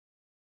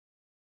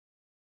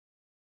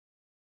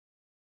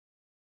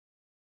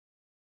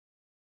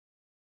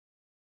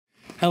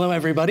Hello,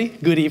 everybody.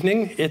 Good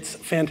evening. It's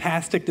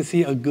fantastic to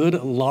see a good,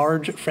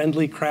 large,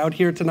 friendly crowd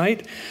here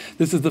tonight.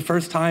 This is the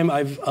first time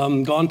I've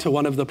gone to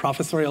one of the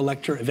Professorial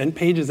lecture event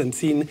pages and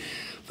seen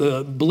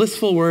the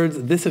blissful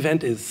words, "This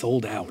event is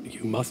sold out.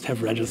 You must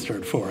have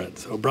registered for it."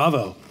 So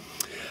bravo.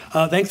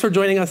 Thanks for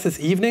joining us this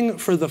evening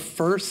for the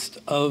first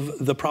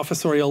of the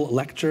Professorial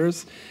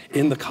lectures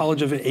in the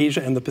College of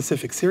Asia and the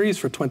Pacific series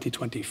for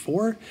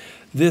 2024.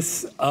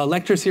 This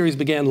lecture series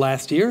began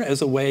last year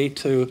as a way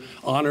to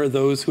honor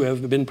those who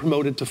have been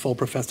promoted to full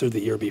professor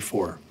the year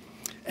before.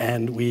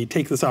 And we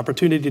take this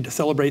opportunity to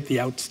celebrate the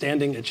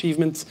outstanding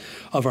achievements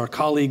of our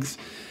colleagues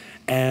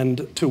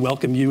and to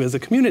welcome you as a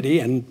community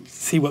and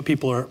see what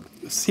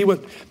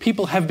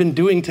people have been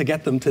doing to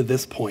get them to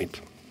this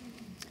point.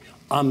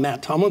 I'm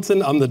Matt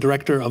Tomlinson. I'm the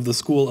director of the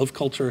School of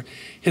Culture,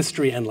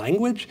 History, and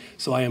Language,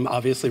 so I am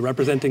obviously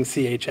representing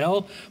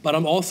CHL, but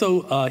I'm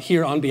also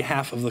here on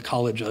behalf of the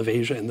College of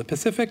Asia and the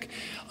Pacific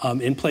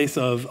in place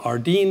of our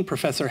dean,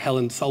 Professor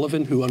Helen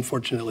Sullivan, who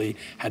unfortunately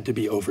had to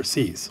be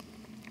overseas.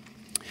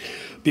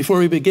 Before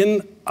we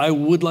begin, I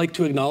would like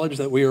to acknowledge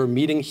that we are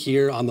meeting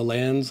here on the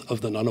lands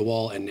of the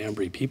Ngunnawal and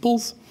Ngambri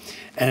peoples,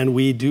 and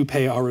we do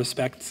pay our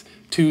respects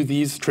to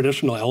these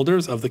traditional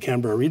elders of the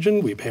Canberra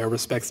region. We pay our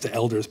respects to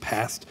elders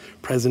past,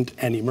 present,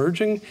 and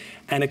emerging,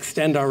 and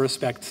extend our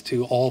respects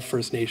to all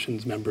First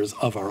Nations members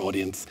of our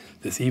audience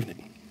this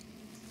evening.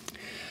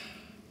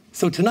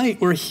 So tonight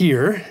we're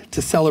here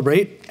to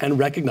celebrate and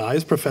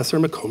recognize Professor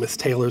McComas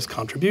Taylor's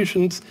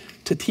contributions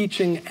to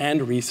teaching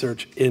and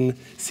research in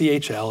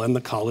CHL and the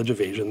College of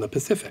Asia and the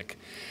Pacific.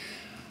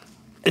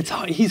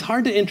 He's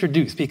hard to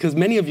introduce because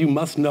many of you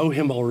must know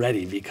him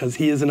already because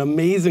he is an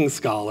amazing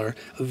scholar,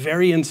 a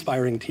very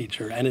inspiring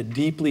teacher, and a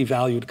deeply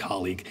valued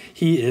colleague.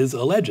 He is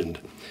a legend.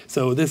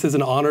 So this is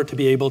an honor to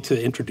be able to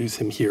introduce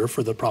him here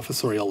for the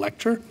professorial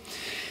lecture.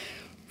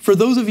 For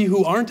those of you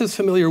who aren't as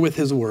familiar with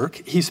his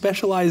work, he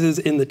specializes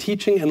in the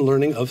teaching and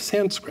learning of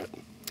Sanskrit.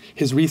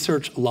 His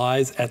research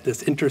lies at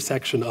this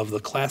intersection of the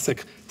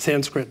classic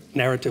Sanskrit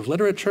narrative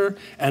literature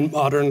and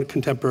modern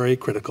contemporary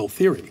critical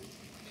theory.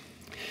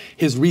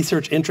 His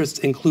research interests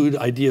include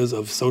ideas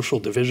of social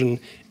division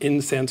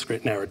in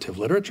Sanskrit narrative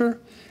literature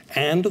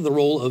and the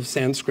role of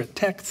Sanskrit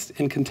texts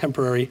in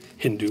contemporary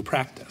Hindu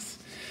practice.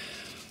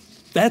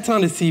 That's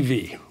on his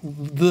CV.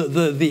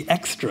 The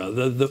extra,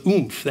 the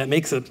oomph that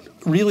makes it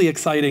really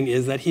exciting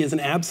is that he is an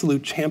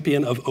absolute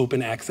champion of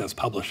open access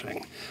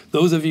publishing.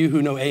 Those of you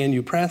who know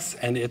ANU Press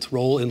and its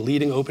role in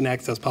leading open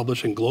access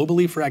publishing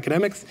globally for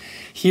academics,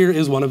 here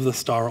is one of the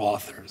star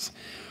authors.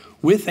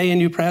 With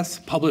ANU Press,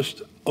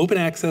 published open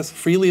access,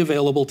 freely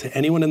available to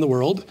anyone in the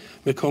world,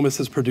 McComas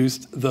has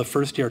produced the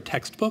first-year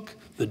textbook,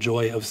 The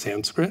Joy of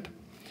Sanskrit,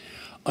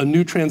 a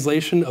new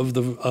translation of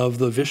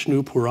the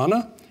Vishnu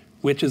Purana,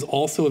 which is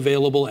also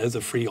available as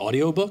a free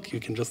audiobook. You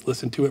can just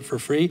listen to it for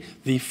free,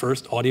 the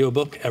first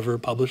audiobook ever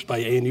published by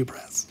ANU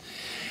Press.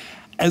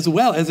 As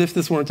well as, if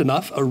this weren't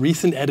enough, a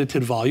recent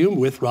edited volume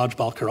with Raj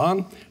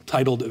Balkaran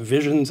titled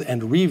Visions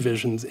and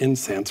Revisions in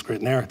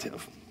Sanskrit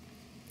Narrative.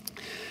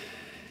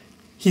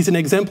 He's an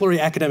exemplary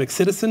academic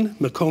citizen.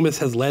 McComas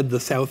has led the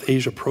South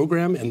Asia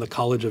program in the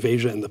College of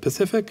Asia and the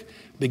Pacific.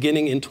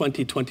 Beginning in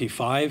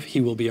 2025,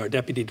 he will be our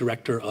Deputy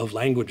Director of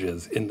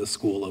Languages in the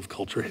School of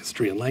Culture,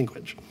 History, and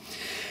Language.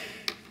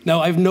 Now,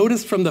 I've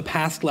noticed from the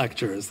past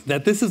lectures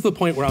that this is the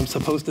point where I'm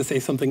supposed to say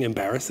something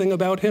embarrassing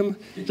about him.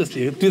 Just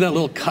do that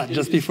little cut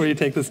just before you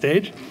take the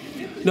stage.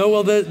 No,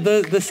 well,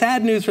 the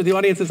sad news for the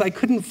audience is I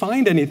couldn't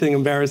find anything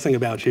embarrassing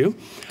about you,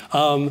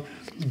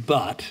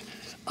 but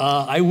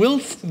I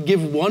will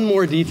give one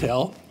more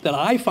detail that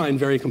I find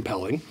very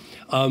compelling,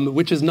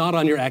 which is not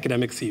on your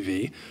academic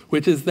CV,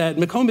 which is that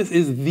McComas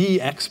is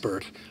the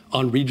expert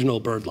on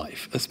regional bird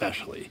life,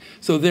 especially.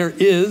 So there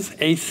is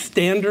a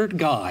standard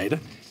guide.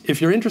 If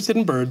you're interested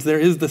in birds, there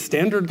is the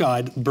standard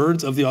guide,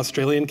 Birds of the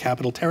Australian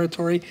Capital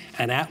Territory,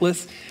 and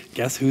Atlas.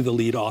 Guess who the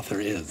lead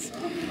author is?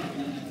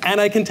 And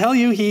I can tell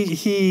you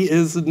he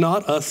is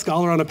not a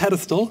scholar on a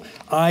pedestal.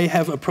 I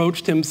have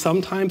approached him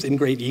sometimes in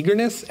great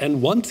eagerness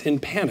and once in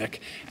panic,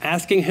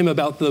 asking him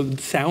about the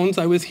sounds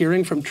I was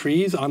hearing from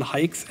trees on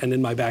hikes and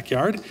in my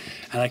backyard.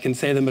 And I can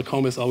say that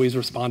McComas always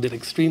responded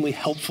extremely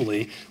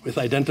helpfully with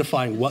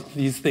identifying what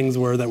these things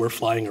were that were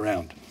flying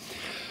around.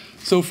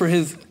 So for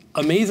his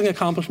amazing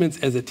accomplishments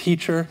as a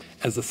teacher,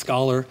 as a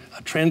scholar,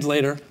 a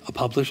translator,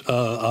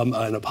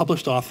 and a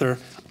published author,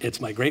 it's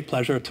my great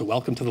pleasure to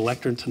welcome to the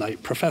lectern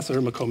tonight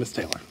Professor McComas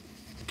Taylor.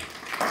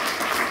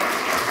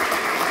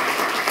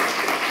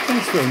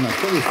 Thanks very much.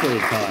 That was very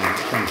kind.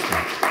 Thanks,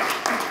 Matt.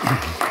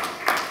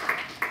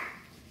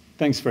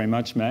 Thanks very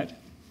much, Matt.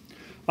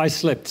 I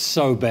slept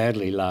so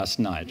badly last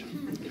night.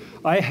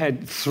 I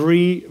had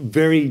 3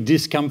 very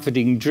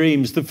discomforting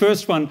dreams. The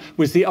first one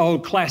was the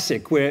old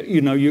classic where,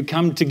 you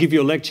come to give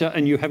your lecture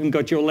and you haven't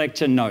got your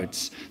lecture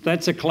notes.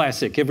 That's a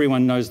classic.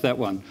 Everyone knows that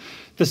one.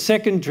 The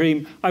second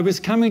dream, I was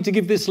coming to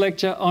give this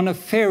lecture on a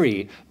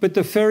ferry, but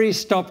the ferry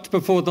stopped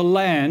before the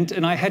land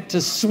and I had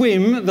to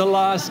swim the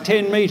last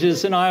 10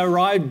 meters and I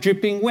arrived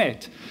dripping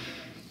wet.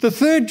 The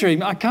third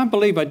dream, I can't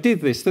believe I did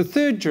this. The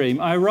third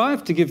dream, I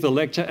arrived to give the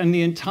lecture and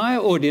the entire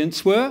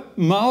audience were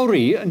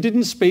Maori and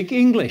didn't speak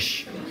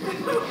English.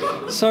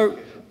 So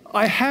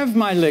I have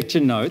my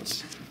lecture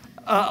notes.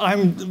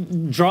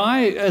 I'm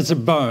dry as a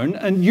bone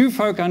and you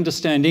folk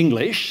understand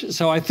English,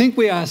 so I think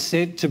we are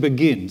set to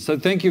begin. So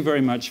thank you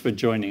very much for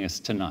joining us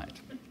tonight.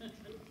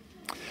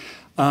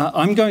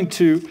 I'm going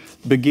to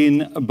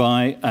begin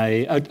by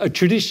a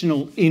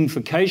traditional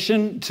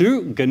invocation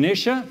to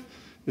Ganesha,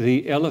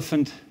 the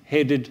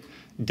elephant-headed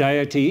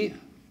deity,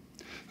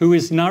 who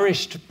is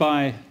nourished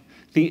by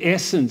the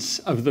essence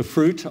of the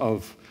fruit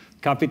of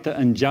kapita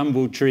and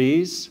jambu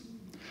trees,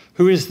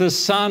 who is the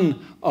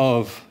son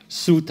of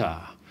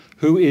Sutta,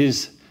 who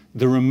is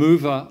the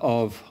remover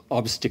of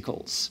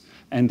obstacles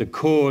and the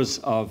cause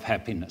of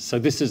happiness. So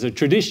this is a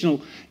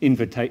traditional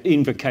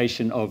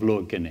invocation of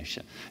Lord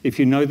Ganesha. If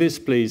you know this,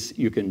 please,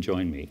 you can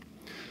join me.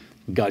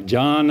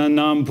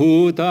 Gajananam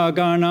bhuta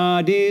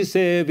ganadi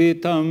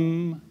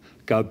sevitam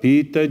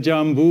kapita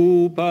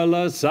jambu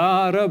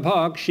palasara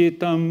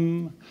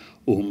bhakshitam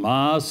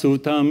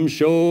umasutam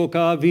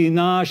shoka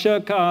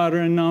vinasha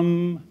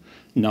karanam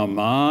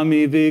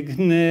namami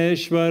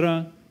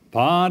vigneshvara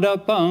pada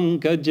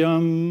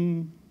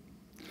pankajam.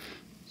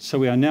 So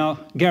we are now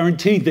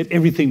guaranteed that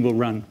everything will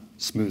run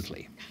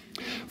smoothly.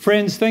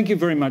 Friends, thank you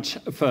very much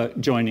for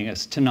joining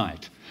us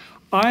tonight.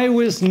 I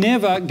was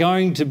never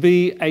going to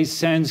be a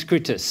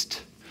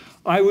Sanskritist.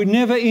 I would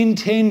never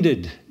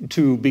intended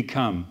to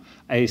become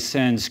a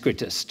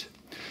Sanskritist.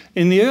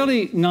 In the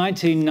early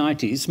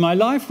 1990s, my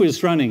life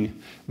was running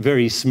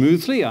very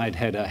smoothly. I'd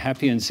had a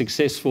happy and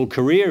successful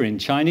career in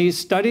Chinese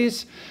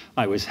studies.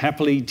 I was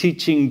happily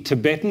teaching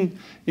Tibetan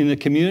in the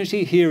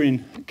community here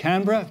in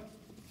Canberra.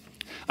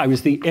 I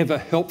was the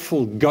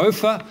ever-helpful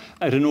gopher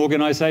at an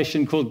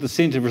organisation called the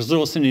Centre for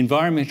Resource and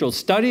Environmental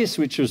Studies,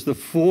 which was the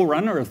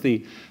forerunner of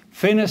the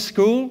Fenner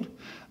School.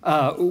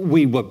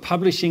 We were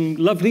publishing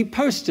lovely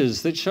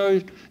posters that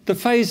showed the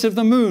phase of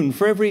the moon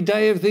for every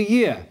day of the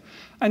year.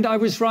 And I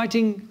was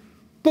writing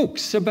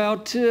books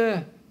about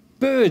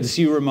birds,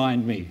 you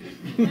remind me,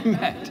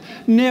 Matt.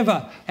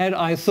 Never had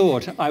I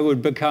thought I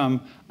would become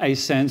a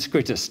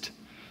Sanskritist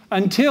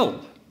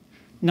until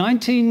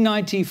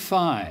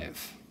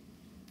 1995.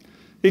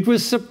 It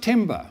was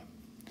September.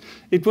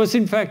 It was,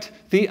 in fact,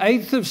 the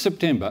 8th of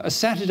September, a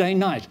Saturday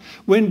night,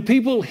 when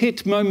people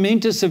hit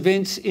momentous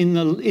events in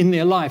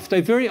their life.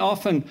 They very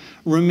often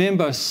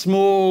remember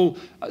small,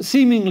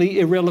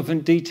 seemingly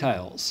irrelevant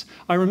details.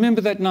 I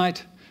remember that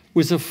night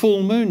was a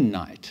full moon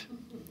night.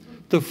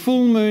 The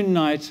full moon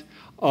night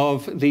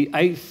of the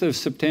 8th of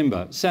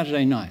September,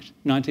 Saturday night,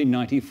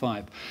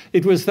 1995.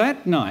 It was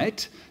that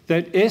night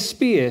that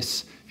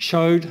SBS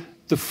showed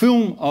the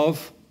film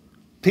of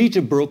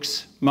Peter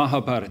Brook's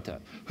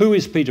Mahābhārata. Who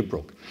is Peter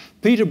Brook?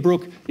 Peter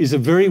Brook is a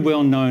very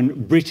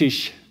well-known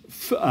British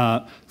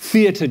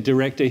theatre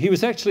director. He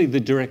was actually the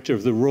director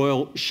of the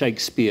Royal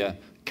Shakespeare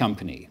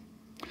Company.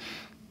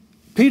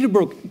 Peter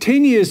Brook,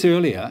 10 years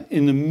earlier,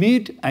 in the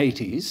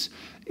mid-80s,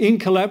 in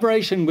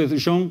collaboration with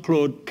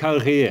Jean-Claude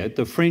Carrière,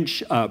 the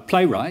French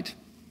playwright,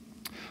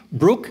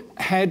 Brook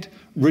had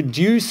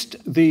reduced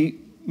the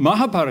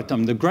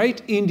Mahābhāratam, the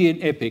great Indian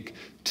epic,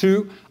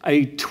 to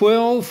a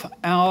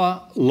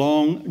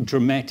 12-hour-long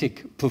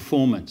dramatic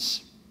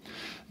performance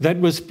that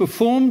was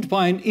performed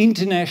by an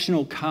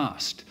international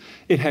cast.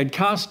 It had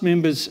cast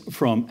members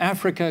from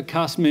Africa,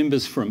 cast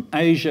members from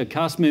Asia,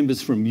 cast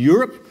members from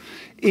Europe,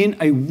 in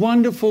a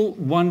wonderful,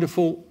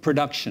 wonderful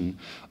production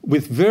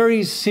with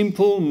very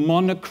simple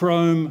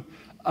monochrome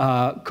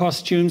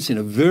costumes in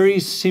a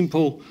very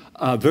simple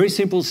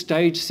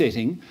stage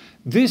setting.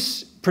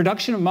 This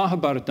production of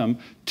Mahābhāratam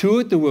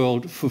toured the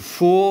world for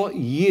 4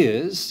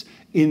 years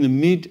in the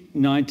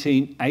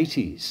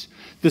mid-1980s.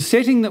 The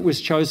setting that was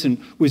chosen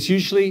was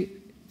usually,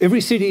 every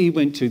city he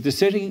went to, the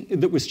setting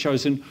that was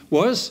chosen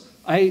was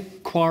a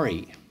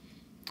quarry.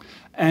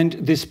 And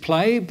this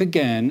play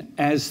began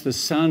as the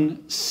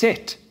sun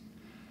set,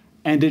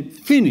 and it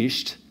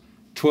finished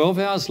 12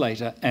 hours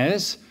later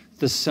as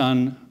the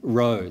sun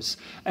rose.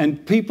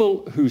 And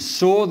people who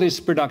saw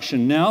this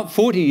production now,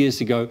 40 years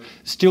ago,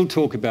 still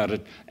talk about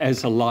it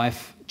as a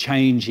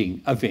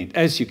life-changing event,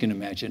 as you can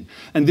imagine.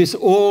 And this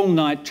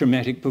all-night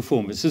dramatic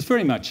performance is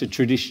very much a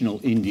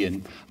traditional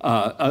Indian,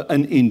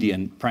 an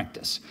Indian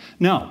practice.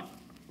 Now,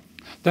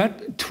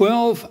 that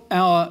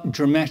 12-hour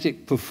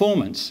dramatic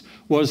performance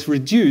was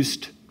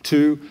reduced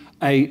to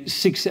a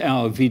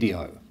 6-hour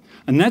video.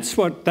 And that's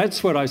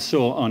what I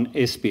saw on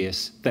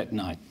SBS that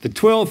night, the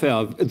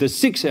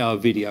 6-hour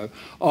video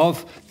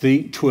of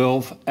the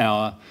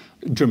 12-hour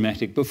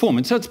dramatic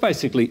performance. So it's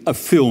basically a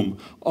film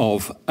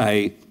of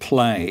a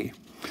play.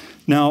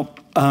 Now,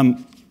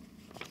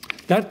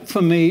 that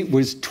for me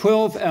was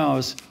 12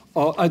 hours,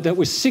 that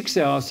was 6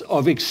 hours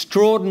of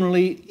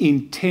extraordinarily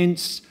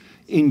intense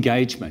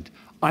engagement.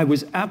 I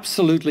was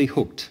absolutely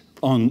hooked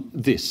on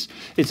this.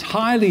 It's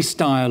highly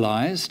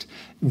stylized,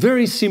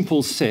 very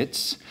simple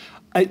sets.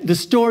 The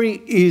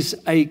story is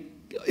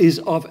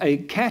of a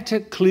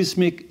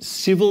cataclysmic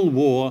civil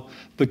war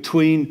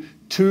between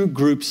two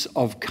groups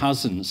of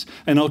cousins.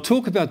 And I'll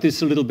talk about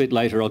this a little bit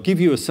later. I'll give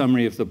you a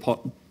summary of the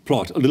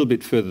plot a little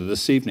bit further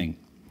this evening.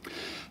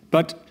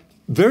 But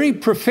very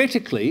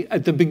prophetically,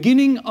 at the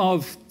beginning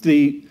of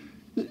the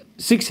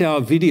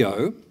 6-hour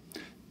video,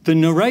 the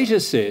narrator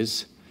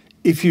says,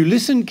 if you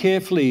listen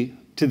carefully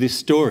to this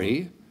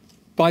story,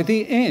 by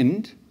the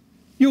end,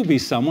 you'll be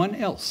someone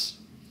else.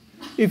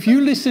 If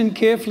you listen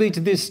carefully to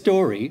this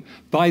story,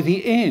 by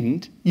the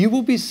end, you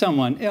will be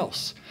someone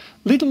else.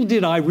 Little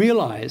did I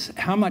realise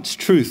how much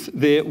truth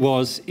there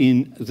was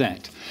in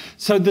that.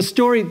 So the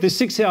story, the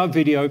 6-hour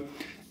video,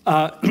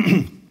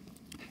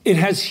 it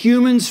has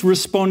humans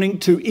responding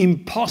to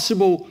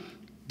impossible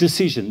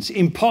decisions,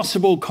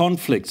 impossible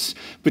conflicts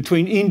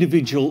between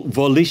individual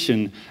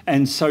volition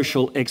and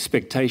social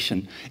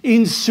expectation,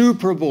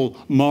 insuperable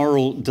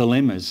moral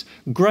dilemmas,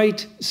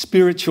 great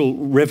spiritual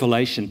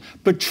revelation,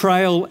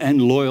 betrayal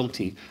and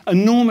loyalty,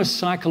 enormous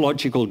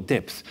psychological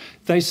depth.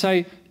 They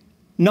say,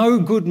 no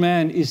good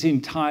man is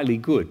entirely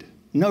good.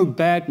 No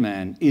bad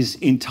man is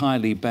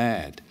entirely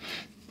bad.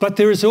 But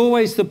there is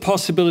always the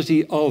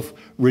possibility of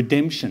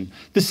redemption.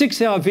 The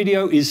 6-hour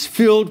video is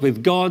filled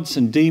with gods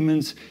and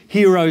demons,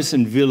 heroes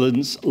and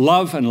villains,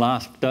 love and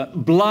laughter,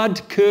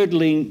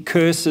 blood-curdling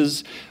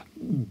curses,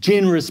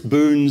 generous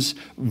boons,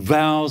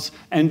 vows,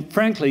 and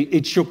frankly,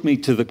 it shook me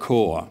to the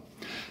core.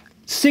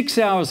 6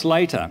 hours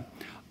later,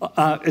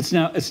 it's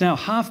now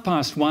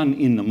 1:30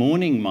 in the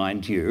morning,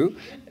 mind you.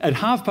 At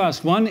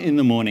 1:30 in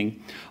the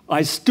morning,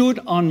 I stood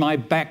on my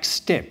back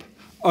step,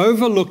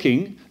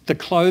 overlooking the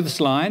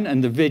clothesline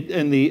and the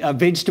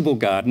vegetable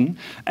garden,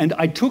 and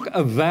I took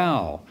a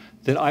vow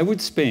that I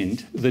would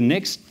spend the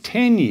next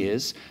 10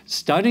 years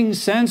studying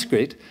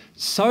Sanskrit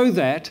so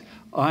that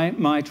I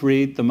might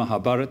read the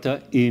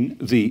Mahābhārata in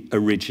the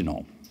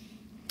original.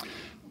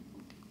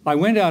 I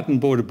went out and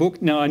bought a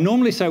book. Now, I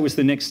normally say it was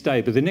the next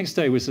day, but the next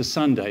day was a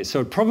Sunday, so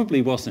it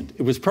probably wasn't.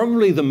 It was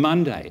probably the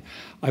Monday.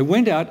 I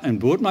went out and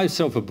bought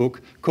myself a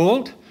book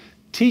called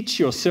Teach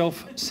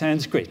Yourself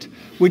Sanskrit,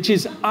 which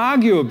is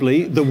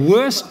arguably the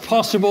worst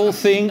possible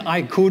thing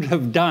I could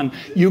have done.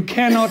 You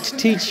cannot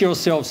teach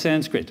yourself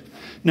Sanskrit.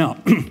 Now,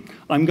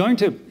 I'm going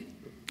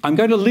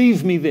to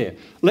leave me there.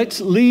 Let's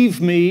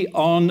leave me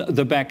on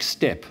the back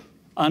step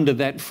under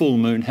that full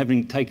moon,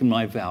 having taken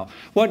my vow.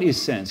 What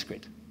is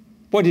Sanskrit?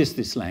 What is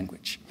this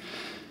language?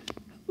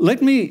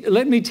 Let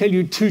me tell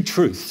you two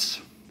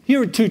truths.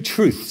 Here are two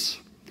truths.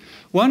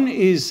 One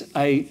is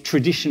a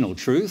traditional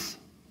truth.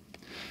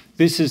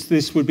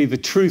 This would be the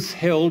truth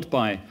held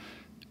by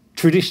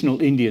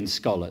traditional Indian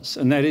scholars,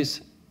 and that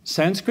is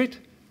Sanskrit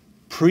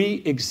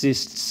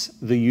pre-exists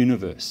the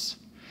universe.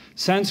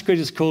 Sanskrit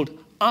is called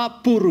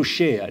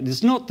apurusheya. It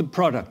is not the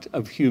product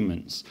of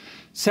humans.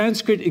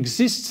 Sanskrit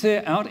exists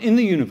there out in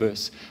the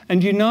universe,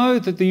 and you know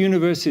that the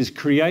universe is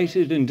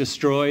created and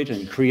destroyed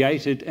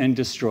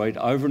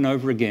over and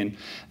over again,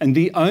 and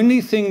the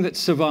only thing that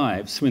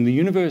survives when the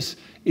universe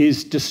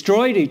is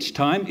destroyed each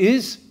time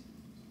is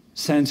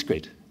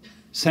Sanskrit.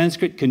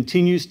 Sanskrit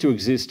continues to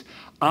exist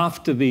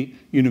after the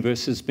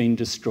universe has been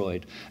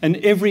destroyed. And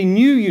every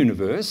new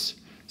universe,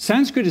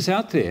 Sanskrit is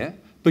out there,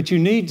 but you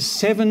need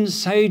 7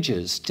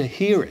 sages to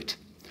hear it.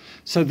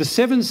 So the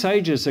 7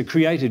 sages are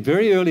created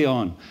very early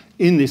on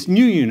in this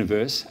new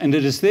universe, and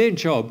it is their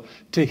job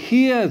to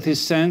hear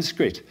this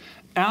Sanskrit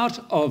out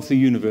of the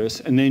universe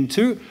and then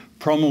to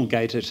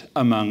promulgate it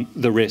among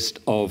the rest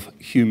of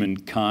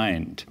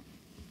humankind.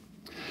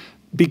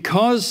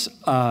 Because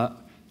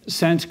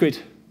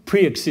Sanskrit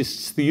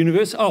pre-exists the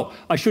universe,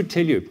 I should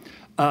tell you,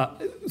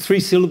 3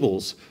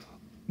 syllables,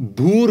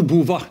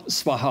 bhūr-bhuvah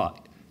svaha.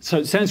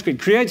 So Sanskrit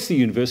creates the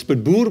universe,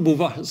 but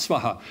bhūr-bhuvah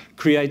svaha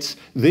creates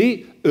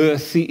the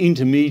earth, the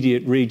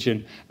intermediate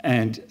region,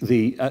 and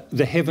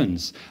the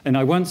heavens. And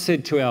I once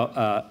said to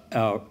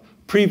our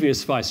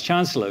previous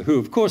Vice-Chancellor, who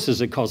of course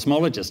is a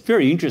cosmologist,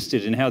 very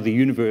interested in how the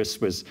universe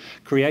was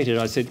created,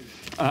 I said,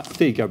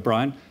 there you go,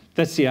 Brian,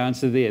 that's the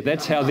answer there.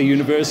 That's how the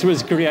universe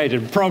was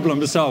created.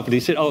 Problem solved. And he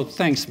said, oh,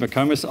 thanks,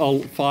 McComas,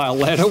 I'll file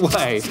that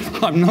away.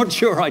 I'm not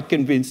sure I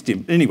convinced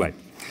him. Anyway.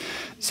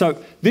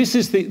 So this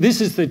is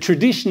the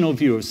traditional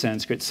view of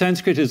Sanskrit.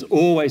 Sanskrit has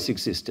always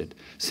existed.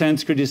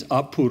 Sanskrit is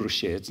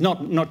apurusheya. It's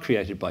not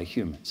created by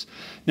humans.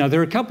 Now, there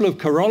are a couple of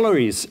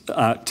corollaries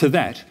to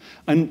that.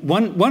 And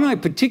one I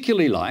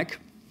particularly like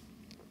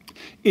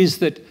is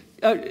that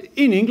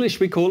in English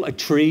we call a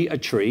tree a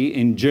tree.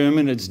 In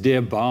German it's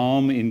der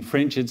Baum. In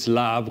French it's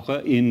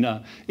l'arbre.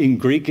 In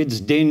Greek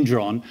it's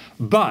dendron.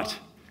 But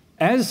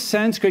as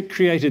Sanskrit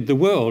created the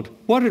world,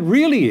 what it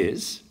really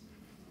is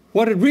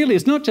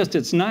not just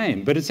its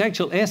name, but its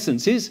actual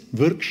essence is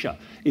vriksha.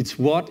 It's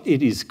what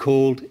it is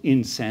called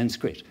in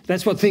Sanskrit.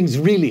 That's what things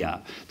really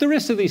are. The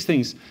rest of these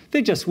things,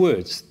 they're just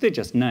words. They're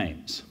just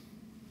names.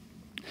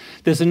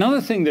 There's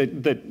another thing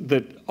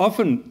that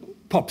often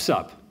pops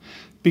up.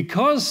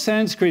 Because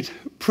Sanskrit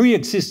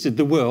pre-existed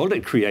the world,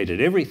 it created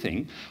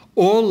everything,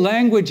 all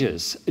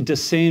languages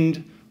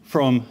descend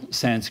from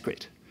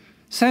Sanskrit.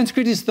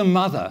 Sanskrit is the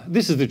mother.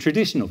 This is the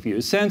traditional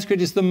view.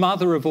 Sanskrit is the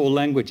mother of all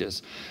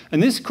languages.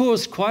 And this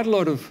caused quite a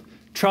lot of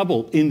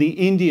trouble in the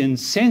Indian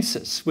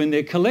census when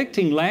they're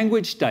collecting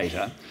language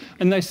data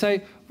and they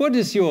say, what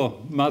is your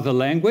mother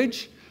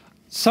language?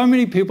 So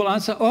many people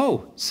answer,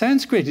 oh,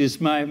 Sanskrit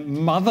is my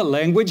mother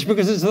language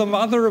because it's the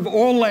mother of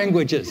all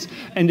languages.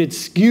 And it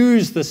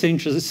skews the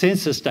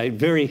census data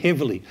very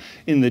heavily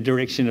in the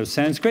direction of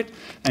Sanskrit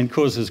and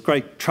causes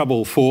great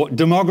trouble for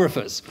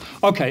demographers.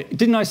 Okay,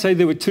 didn't I say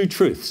there were two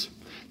truths?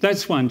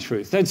 That's one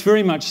truth. That's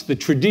very much the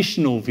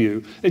traditional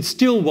view. It's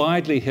still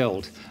widely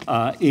held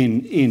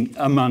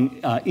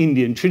among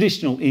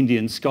traditional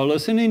Indian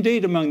scholars and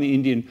indeed among the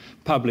Indian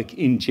public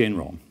in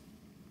general.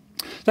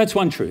 That's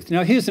one truth.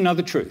 Now here's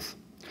another truth.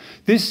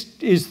 This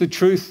is the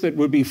truth that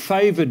would be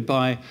favoured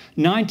by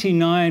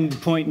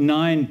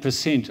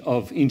 99.9%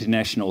 of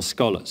international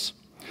scholars.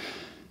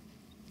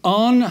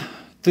 On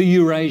the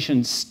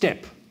Eurasian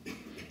steppe,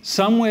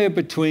 somewhere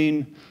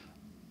between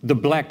the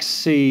Black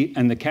Sea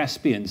and the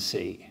Caspian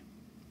Sea,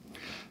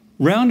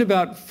 round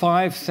about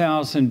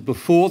 5,000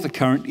 before the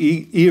current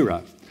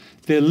era,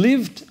 there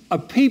lived a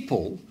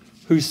people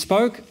who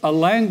spoke a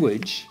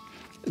language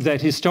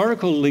that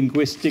historical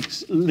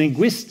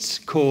linguists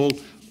call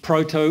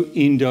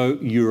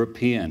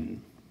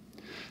Proto-Indo-European.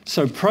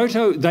 So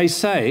they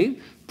say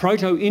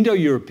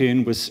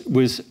Proto-Indo-European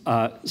was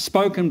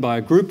spoken by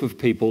a group of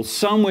people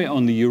somewhere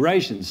on the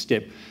Eurasian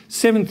steppe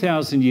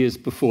 7,000 years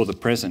before the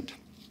present.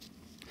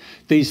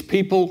 These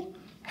people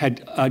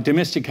had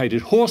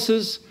domesticated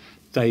horses,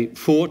 they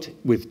fought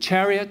with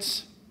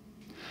chariots,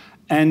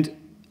 and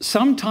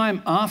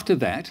sometime after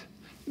that,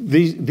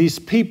 these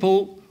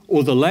people,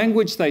 or the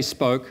language they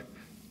spoke,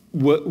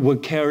 were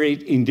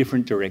carried in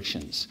different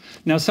directions.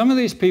 Now, some of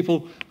these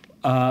people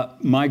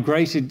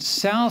migrated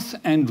south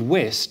and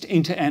west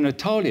into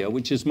Anatolia,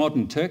 which is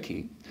modern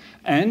Turkey,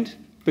 and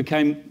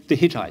became the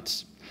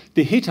Hittites.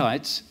 The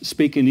Hittites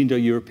speak an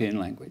Indo-European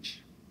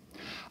language.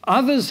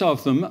 Others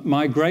of them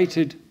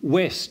migrated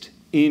west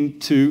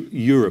into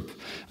Europe,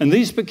 and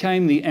these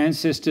became the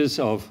ancestors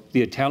of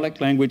the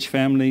Italic language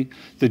family,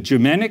 the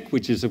Germanic,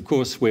 which is of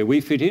course where we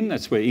fit in,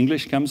 that's where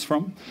English comes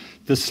from,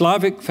 the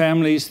Slavic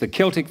families, the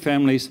Celtic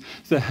families,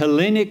 the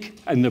Hellenic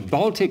and the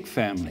Baltic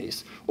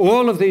families.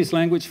 All of these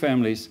language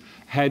families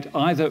had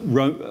either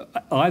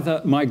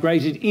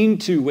migrated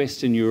into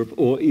Western Europe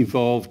or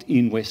evolved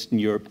in Western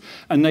Europe,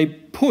 and they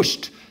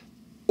pushed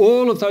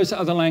all of those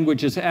other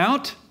languages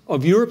out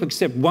of Europe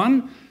except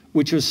one,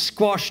 which was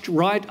squashed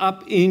right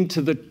up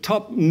into the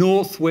top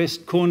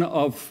northwest corner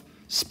of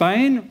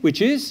Spain,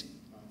 which is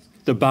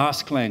the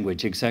Basque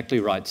language, exactly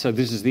right. So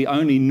this is the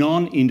only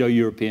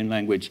non-Indo-European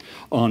language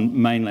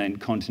on mainland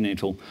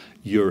continental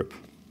Europe.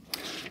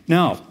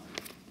 Now,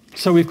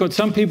 so we've got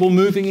some people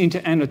moving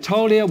into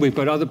Anatolia, we've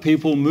got other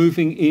people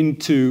moving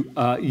into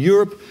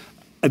Europe.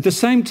 At the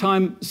same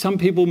time, some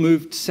people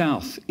moved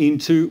south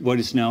into what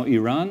is now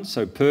Iran,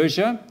 so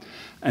Persia,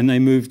 and they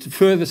moved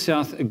further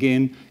south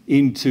again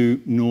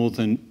into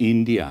northern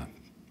India.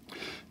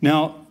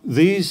 Now,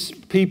 these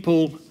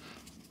people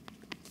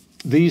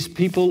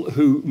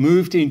who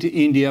moved into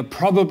India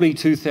probably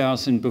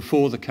 2000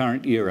 before the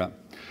current era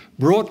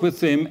brought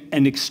with them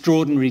an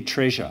extraordinary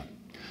treasure.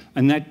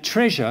 And that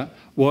treasure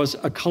was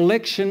a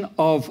collection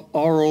of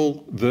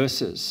oral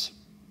verses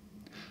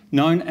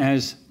known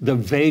as the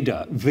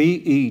Veda,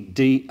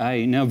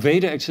 V-E-D-A. Now,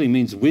 Veda actually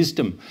means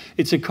wisdom.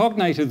 It's a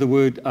cognate of the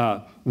word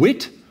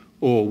wit,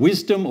 or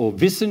wisdom, or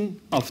Wissen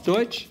auf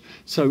Deutsch.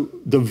 So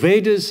the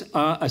Vedas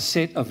are a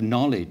set of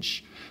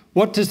knowledge.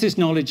 What does this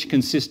knowledge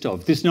consist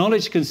of? This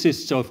knowledge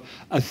consists of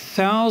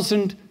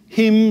 1,000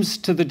 hymns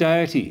to the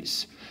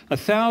deities,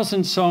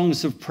 1,000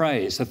 songs of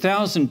praise,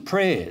 1,000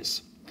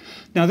 prayers.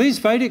 Now, these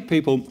Vedic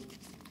people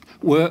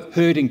were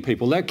herding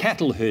people, they're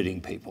cattle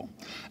herding people.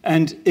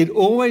 And it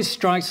always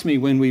strikes me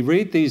when we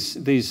read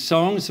these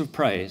songs of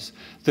praise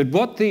that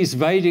what these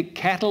Vedic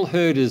cattle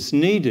herders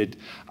needed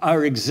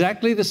are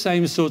exactly the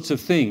same sorts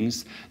of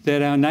things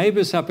that our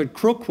neighbours up at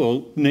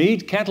Crookwell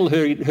need, cattle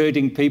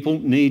herding people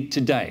need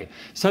today.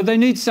 So they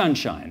need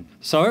sunshine,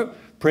 so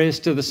prayers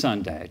to the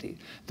sun deity.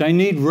 They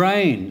need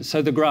rain,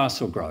 so the grass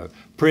will grow.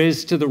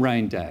 Prayers to the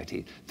rain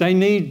deity. They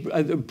need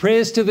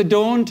prayers to the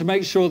dawn to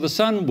make sure the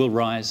sun will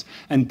rise,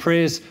 and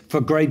prayers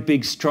for great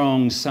big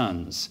strong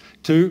sons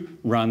to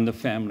run the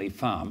family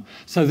farm.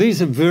 So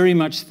these are very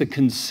much the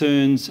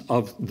concerns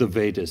of the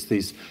Vedas.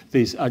 These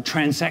are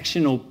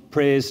transactional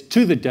prayers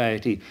to the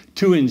deity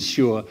to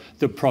ensure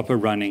the proper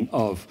running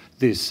of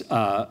this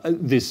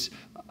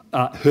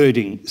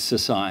herding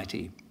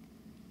society.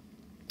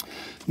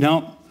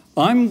 Now,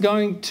 I'm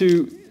going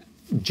to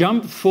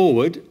jump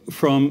forward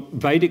from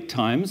Vedic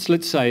times,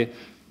 let's say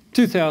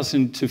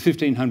 2000 to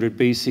 1500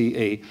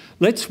 BCE.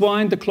 Let's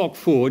wind the clock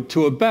forward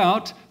to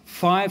about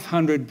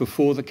 500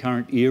 before the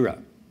current era.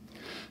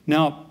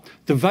 Now,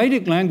 the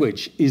Vedic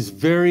language is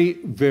very,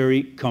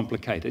 very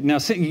complicated. Now,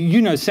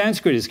 you know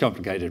Sanskrit is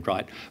complicated,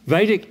 right?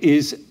 Vedic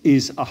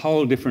is a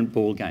whole different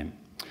ballgame.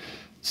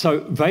 So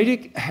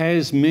Vedic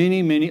has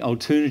many, many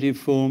alternative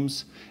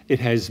forms.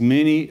 It has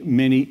many,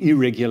 many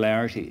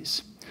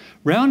irregularities.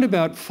 Round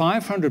about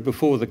 500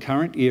 before the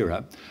current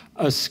era,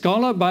 a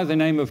scholar by the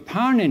name of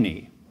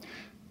Parnini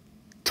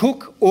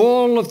took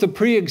all of the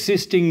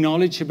pre-existing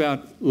knowledge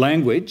about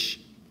language,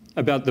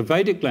 about the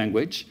Vedic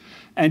language,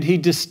 and he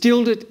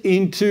distilled it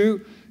into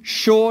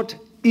short,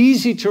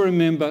 easy to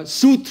remember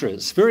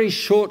sutras, very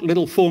short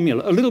little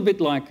formula, a little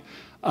bit like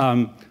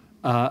I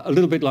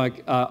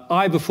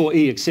before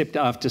E except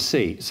after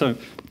C. So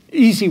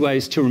easy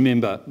ways to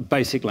remember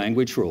basic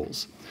language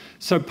rules.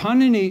 So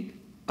Panini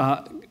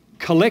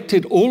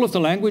collected all of the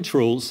language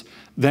rules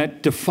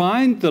that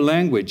defined the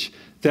language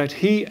that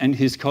he and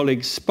his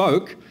colleagues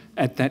spoke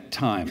at that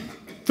time.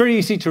 Very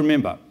easy to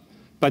remember.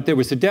 But there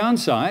was a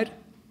downside.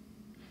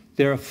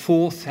 There are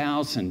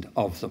 4,000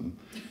 of them.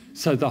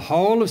 So the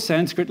whole of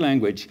Sanskrit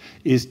language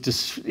is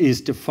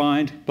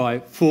defined by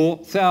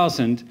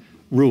 4,000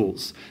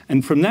 rules.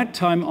 And from that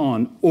time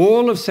on,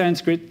 all of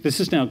Sanskrit, this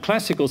is now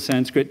classical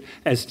Sanskrit,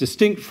 as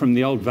distinct from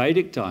the old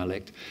Vedic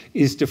dialect,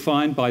 is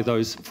defined by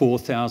those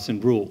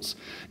 4,000 rules.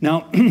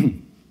 Now,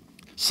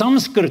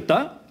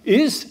 Samskrita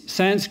is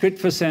Sanskrit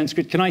for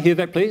Sanskrit. Can I hear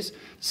that, please?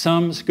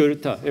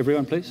 Samskrita.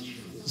 Everyone, please.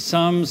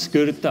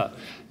 Samskrita.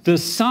 The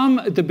sam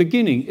at the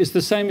beginning is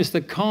the same as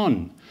the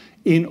con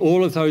in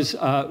all of those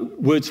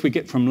words we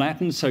get from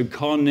Latin. So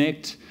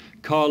connect,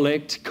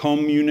 collect,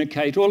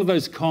 communicate, all of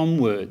those com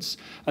words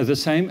are the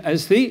same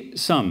as the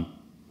sam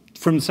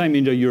from the same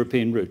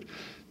Indo-European root.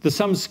 The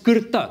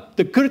Samskrita,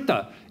 the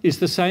krita, is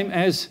the same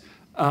as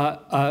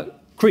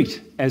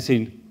Crete, as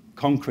in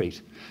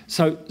concrete.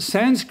 So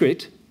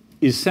Sanskrit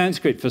is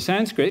Sanskrit for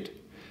Sanskrit,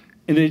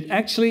 and it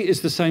actually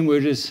is the same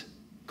word as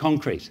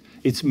concrete.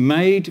 It's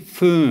made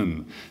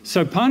firm.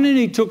 So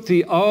Panini took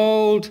the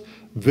old,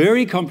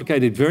 very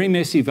complicated, very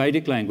messy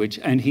Vedic language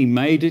and he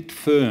made it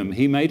firm.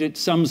 He made it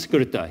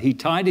Samskrita. He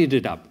tidied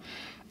it up.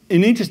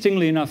 And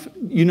interestingly enough,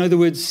 you know the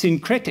word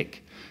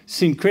syncretic.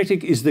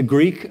 Syncretic is the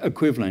Greek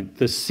equivalent.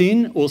 The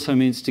syn also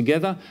means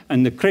together,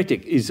 and the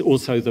kretic is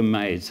also the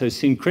made. So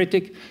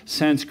syncretic,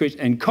 Sanskrit,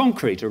 and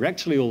concrete are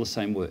actually all the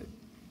same word.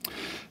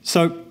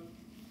 So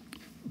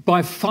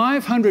by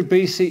 500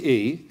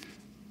 BCE,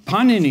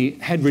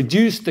 Panini had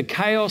reduced the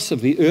chaos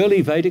of the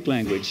early Vedic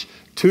language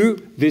to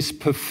this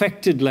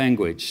perfected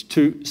language,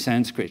 to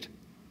Sanskrit.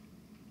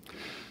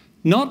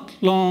 Not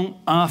long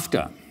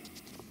after,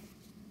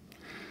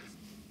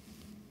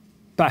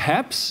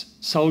 perhaps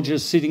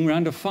soldiers sitting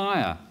around a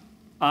fire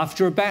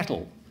after a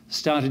battle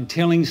started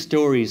telling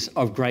stories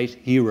of great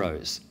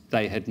heroes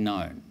they had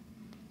known.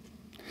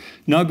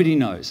 Nobody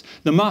knows.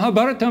 The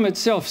Mahābhārata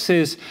itself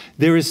says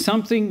there is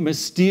something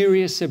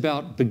mysterious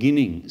about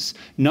beginnings.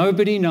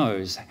 Nobody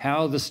knows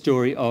how the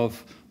story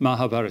of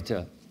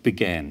Mahābhārata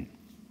began.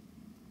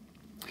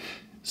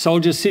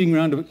 Soldiers sitting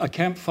around a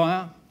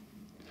campfire,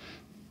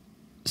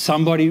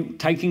 somebody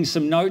taking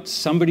some notes,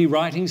 somebody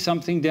writing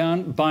something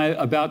down. By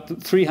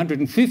about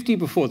 350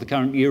 before the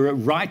current era,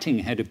 writing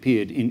had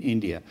appeared in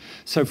India.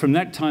 So from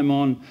that time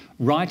on,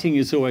 writing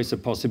is always a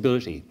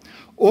possibility.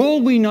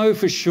 All we know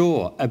for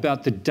sure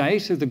about the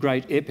date of the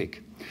great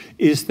epic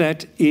is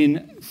that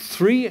in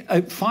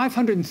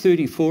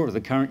 534 of the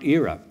current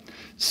era,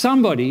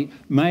 somebody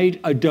made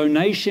a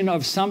donation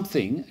of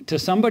something to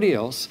somebody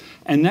else,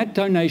 and that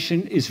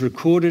donation is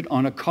recorded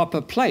on a copper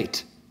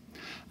plate.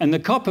 And the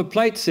copper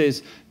plate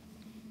says,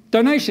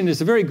 donation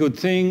is a very good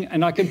thing,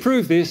 and I can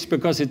prove this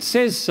because it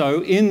says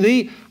so in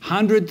the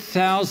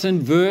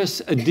 100,000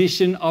 verse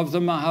edition of the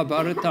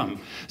Mahābhārata.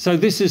 So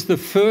this is the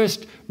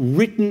first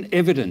written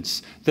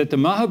evidence that the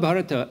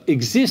Mahābhārata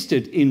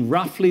existed in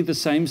roughly the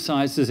same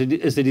size as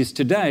it is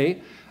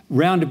today,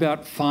 round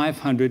about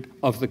 500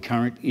 of the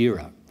current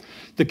era.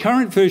 The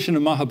current version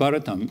of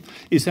Mahābhārata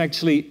is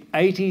actually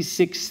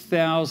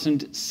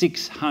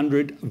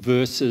 86,600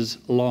 verses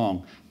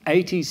long.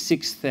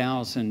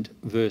 86,000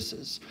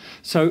 verses.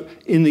 So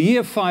in the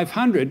year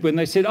 500, when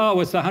they said, oh,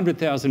 it's the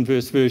 100,000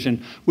 verse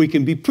version, we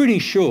can be pretty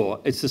sure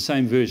it's the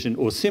same version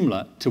or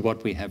similar to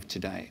what we have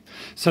today.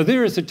 So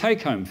there is a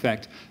take-home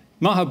fact.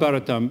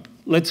 Mahābhārata,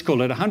 let's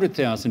call it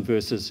 100,000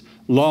 verses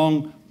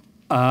long,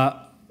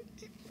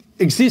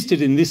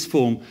 existed in this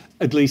form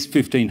at least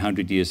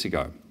 1,500 years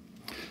ago.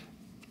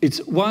 It's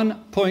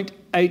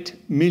 1.8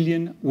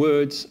 million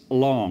words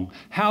long.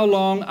 How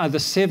long are the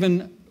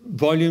 7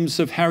 volumes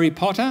of Harry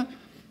Potter?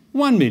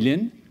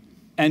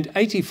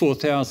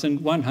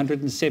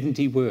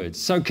 1,084,170 words.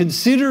 So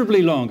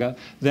considerably longer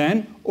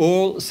than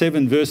all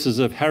 7 verses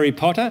of Harry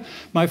Potter.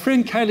 My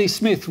friend Kaylee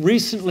Smith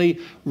recently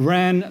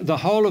ran the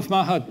whole of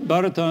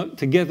Mahābhārata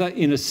together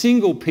in a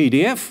single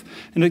PDF,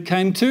 and it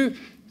came to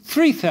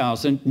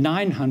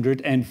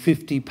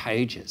 3,950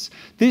 pages.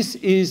 This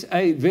is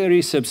a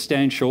very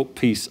substantial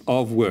piece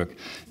of work.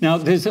 Now,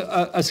 there's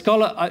a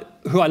scholar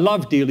who I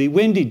love dearly,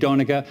 Wendy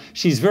Doniger.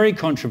 She's very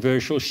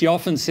controversial. She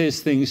often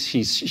says things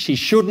she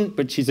shouldn't,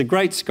 but she's a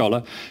great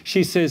scholar.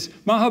 She says,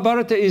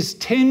 Mahābhārata is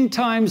 10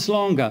 times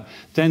longer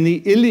than the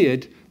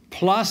Iliad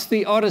plus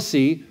the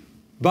Odyssey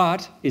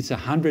but it's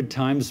 100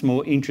 times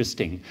more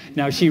interesting.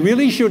 Now, she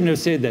really shouldn't have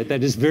said that.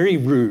 That is very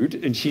rude,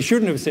 and she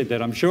shouldn't have said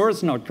that. I'm sure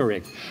it's not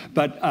correct,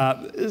 but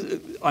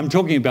I'm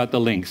talking about the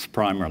length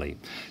primarily.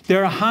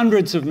 There are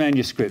hundreds of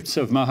manuscripts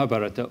of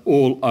Mahābhārata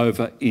all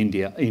over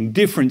India in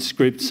different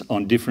scripts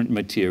on different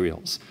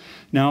materials.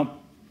 Now,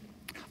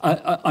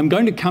 I'm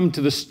going to come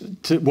to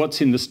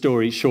what's in the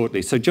story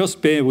shortly, so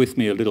just bear with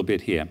me a little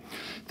bit here.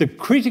 The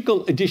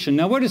critical edition.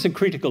 Now, what is a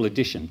critical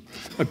edition?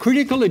 A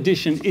critical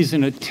edition is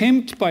an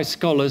attempt by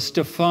scholars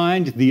to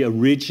find the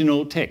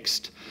original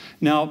text.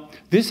 Now,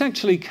 this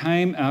actually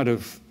came out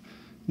of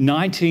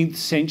 19th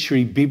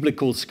century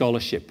biblical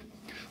scholarship,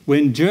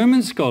 when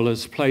German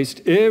scholars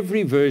placed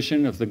every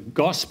version of the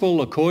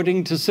Gospel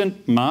according to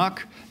St.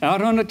 Mark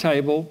out on a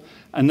table,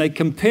 and they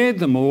compared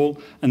them all,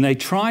 and they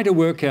tried to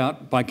work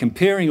out, by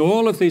comparing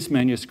all of these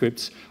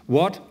manuscripts,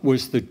 what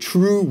was the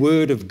true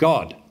word of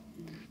God.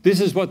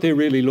 This is what they're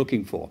really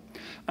looking for.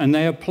 And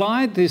they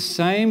applied this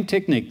same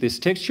technique, this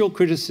textual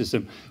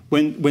criticism,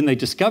 when they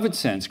discovered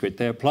Sanskrit,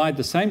 they applied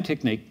the same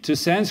technique to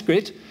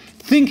Sanskrit,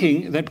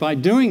 thinking that by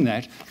doing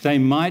that, they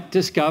might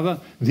discover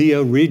the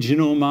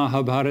original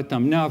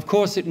Mahābhāratam. Now, of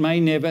course, it may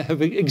never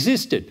have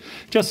existed.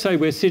 Just say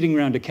we're sitting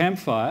around a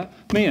campfire,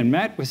 me and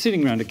Matt, we're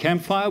sitting around a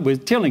campfire, we're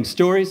telling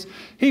stories.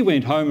 He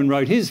went home and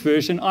wrote his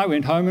version, I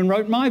went home and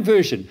wrote my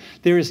version.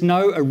 There is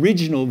no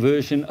original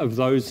version of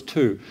those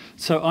two.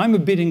 So I'm a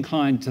bit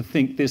inclined to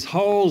think this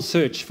whole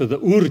search for the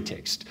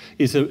ur-text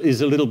is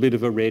a little bit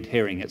of a red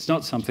herring. It's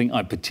not something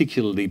I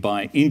particularly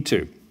buy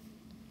into.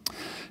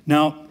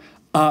 Now,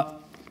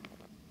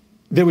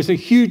 there was a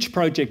huge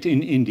project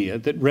in India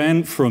that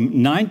ran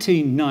from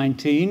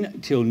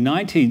 1919 till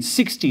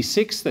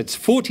 1966, that's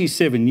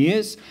 47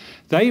 years.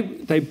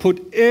 They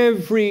put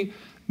every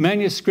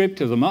manuscript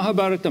of the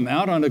Mahābhāratam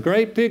out on a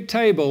great big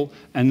table,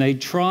 and they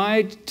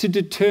tried to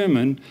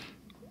determine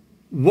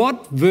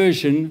what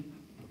version,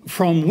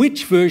 from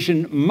which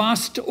version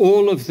must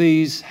all of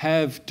these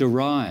have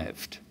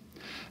derived.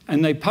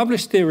 And they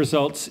published their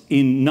results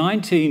in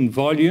 19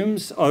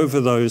 volumes over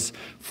those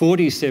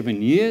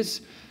 47 years.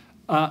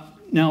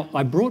 Now,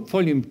 I brought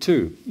volume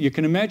 2. You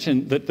can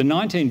imagine that the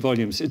 19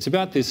 volumes, it's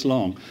about this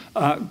long.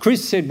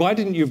 Chris said, why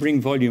didn't you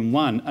bring volume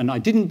 1? And I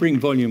didn't bring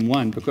volume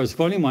 1 because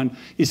volume 1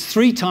 is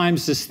 3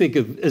 times as thick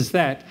as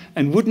that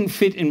and wouldn't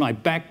fit in my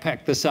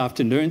backpack this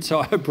afternoon, so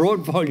I brought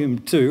volume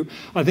 2.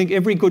 I think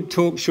every good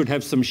talk should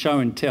have some show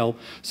and tell,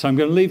 so I'm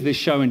going to leave this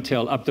show and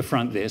tell up the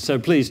front there. So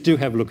please do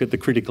have a look at the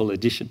critical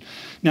edition.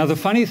 Now, the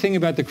funny thing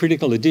about the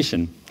critical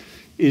edition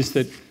is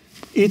that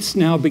it's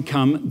now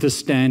become the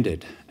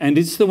standard, and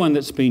it's the one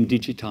that's been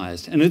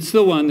digitised, and it's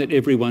the one that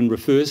everyone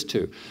refers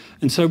to.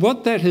 And so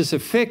what that has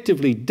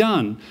effectively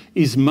done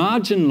is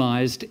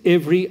marginalised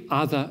every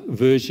other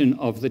version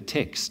of the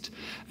text.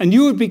 And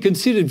you would be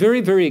considered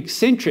very, very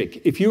eccentric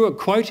if you were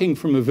quoting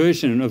from a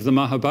version of the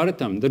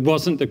Mahābhāratam that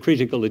wasn't the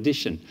critical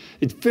edition.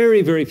 It's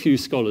very, very few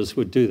scholars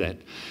would do that.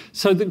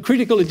 So the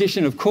critical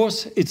edition, of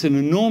course, it's an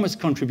enormous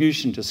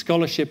contribution to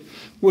scholarship.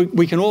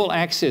 We can all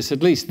access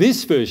at least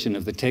this version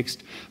of the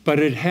text, but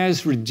it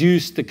has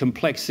reduced the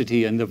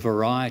complexity and the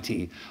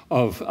variety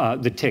of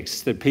the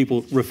texts that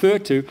people refer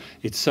to.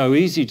 It's so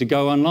easy to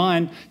go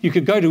online. You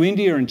could go to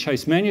India and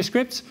chase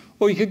manuscripts,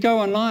 or you could go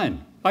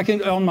online.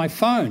 On my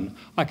phone,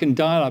 I can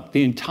dial up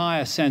the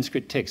entire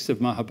Sanskrit text of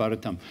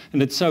Mahābhāratam.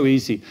 And it's so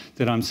easy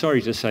that I'm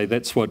sorry to say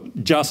that's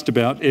what just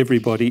about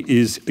everybody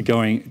is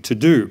going to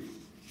do.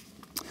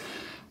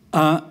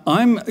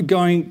 I'm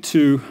going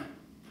to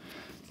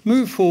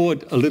move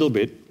forward a little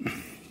bit.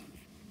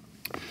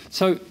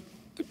 So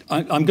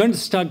I'm going to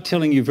start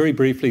telling you very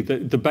briefly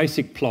the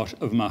basic plot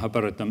of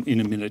Mahābhāratam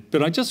in a minute.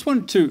 But I just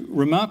want to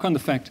remark on the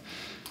fact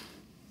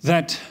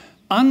that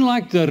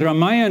unlike the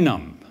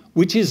Ramayanam,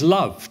 which is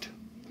loved,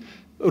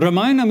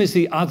 Ramayanam is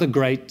the other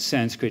great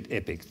Sanskrit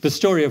epic, the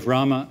story of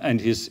Rama and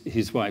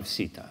his wife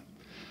Sita.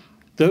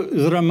 The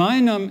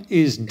Ramayanam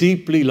is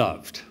deeply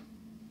loved.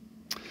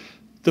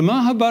 The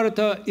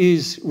Mahābhārata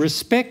is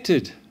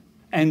respected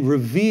and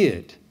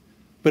revered,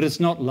 but it's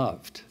not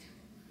loved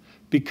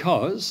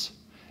because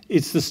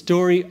it's the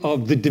story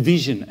of the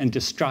division and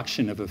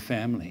destruction of a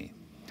family.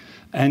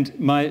 And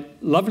my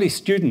lovely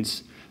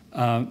students,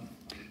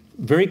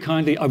 very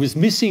kindly, I was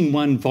missing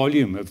one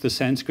volume of the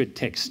Sanskrit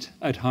text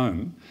at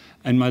home,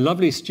 and my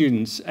lovely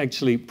students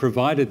actually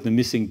provided the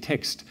missing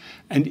text.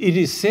 And it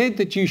is said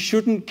that you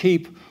shouldn't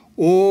keep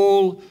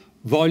all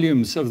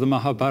volumes of the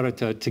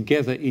Mahābhārata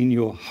together in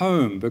your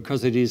home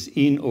because it is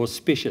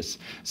inauspicious.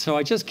 So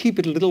I just keep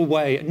it a little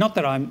way. Not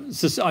that I'm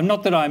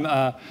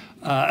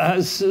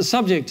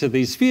subject to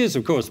these fears,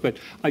 of course, but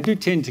I do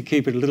tend to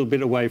keep it a little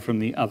bit away from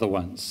the other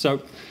ones.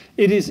 So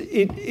it is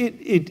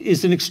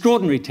an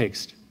extraordinary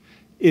text.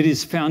 It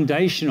is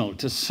foundational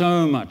to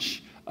so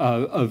much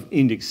of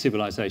Indic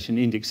civilization,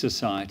 Indic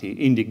society,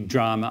 Indic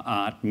drama,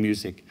 art,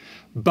 music.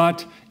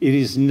 But it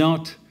is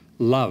not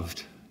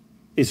loved.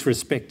 It's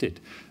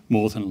respected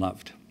more than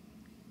loved.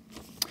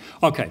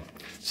 Okay,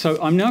 so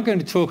I'm now going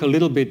to talk a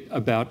little bit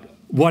about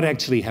what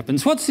actually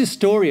happens. What's this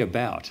story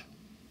about?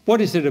 What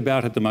is it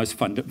about at the most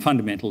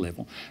fundamental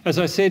level? As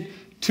I said,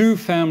 two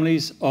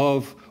families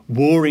of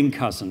warring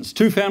cousins,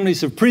 two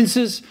families of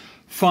princes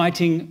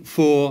fighting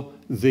for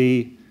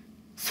the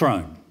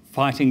throne,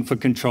 fighting for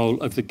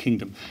control of the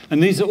kingdom.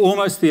 And these are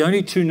almost the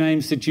only two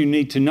names that you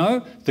need to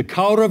know, the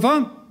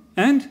Kaurava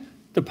and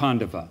the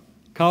Pandava.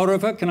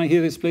 Kaurava, can I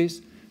hear this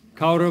please?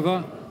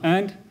 Kaurava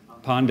and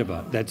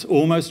Pandava. That's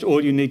almost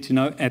all you need to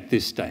know at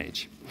this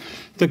stage.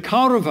 The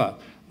Kaurava,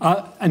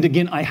 and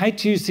again, I hate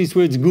to use these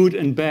words good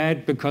and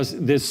bad because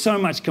there's so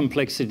much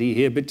complexity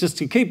here, but just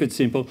to keep it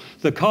simple,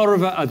 the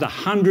Kaurava are the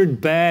 100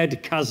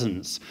 bad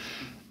cousins.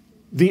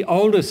 The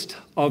oldest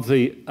of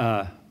the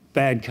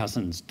bad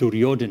cousins,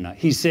 Duryodhana,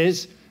 he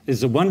says,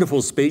 there's a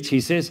wonderful speech,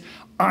 he says,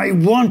 I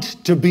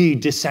want to be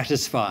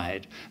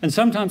dissatisfied. And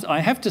sometimes I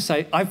have to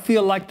say, I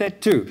feel like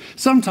that too.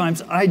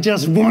 Sometimes I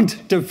just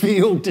want to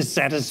feel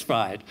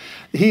dissatisfied.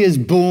 He is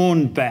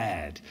born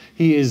bad.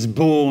 He is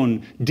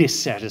born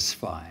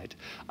dissatisfied.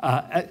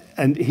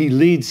 And he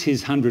leads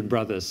his 100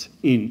 brothers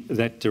in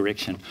that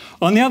direction.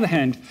 On the other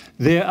hand,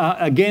 there are,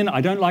 again,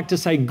 I don't like to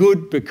say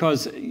good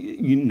because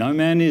no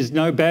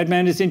bad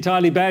man is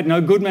entirely bad,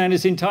 no good man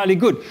is entirely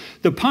good.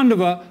 The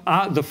Pandava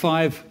are the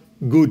 5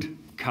 good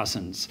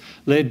cousins,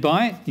 led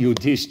by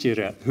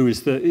Yudhishthira, who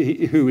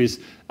is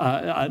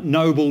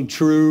noble,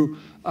 true,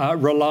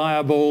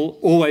 reliable,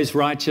 always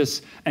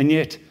righteous, and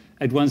yet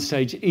at one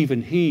stage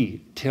even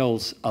he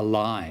tells a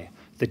lie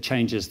that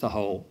changes the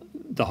whole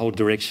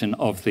direction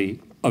of the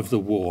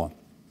war.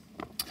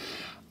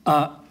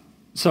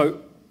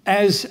 So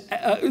as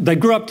they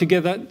grew up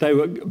together, they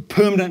were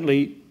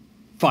permanently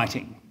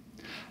fighting.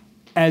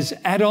 As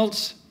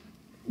adults,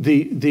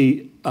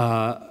 the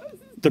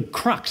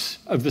crux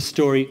of the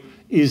story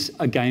is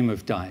a game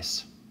of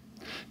dice.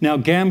 Now,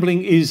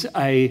 gambling is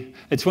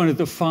it's one of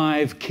the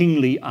 5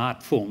 kingly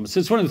art forms.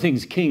 It's one of the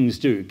things kings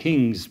do.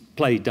 Kings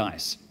play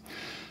dice.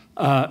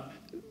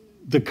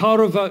 The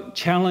Kaurava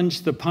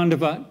challenged the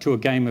Pandava to a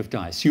game of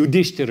dice.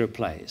 Yudhishthira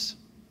plays.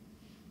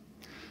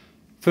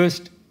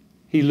 First,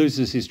 he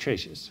loses his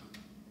treasures.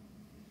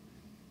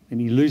 And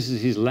he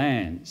loses his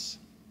lands.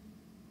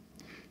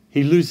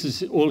 He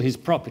loses all his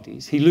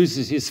properties. He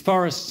loses his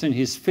forests and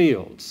his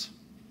fields.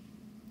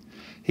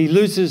 He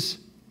loses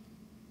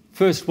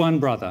first one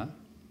brother,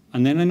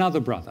 and then another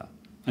brother,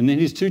 and then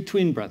his 2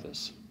 twin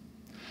brothers.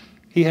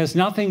 He has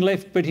nothing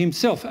left but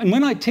himself. And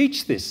when I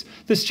teach this,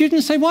 the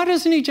students say, why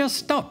doesn't he just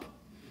stop?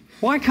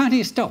 Why can't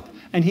he stop?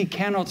 And he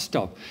cannot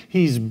stop.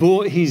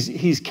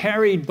 He's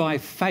carried by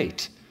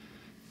fate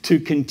to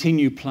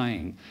continue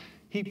playing.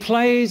 He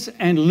plays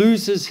and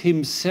loses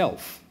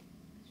himself.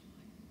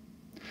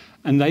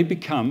 And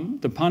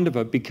the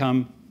Pandava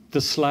become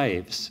the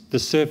slaves, the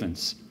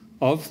servants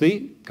of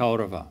the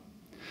Kaurava.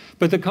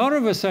 But the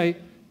Kaurava say,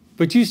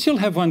 but you still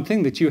have one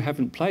thing that you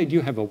haven't played.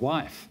 You have a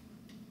wife.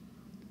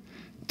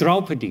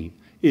 Draupadi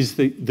is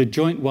the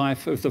joint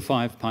wife of the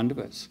 5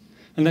 Pandavas.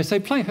 And they say,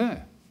 play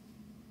her.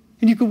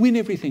 And you can win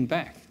everything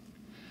back.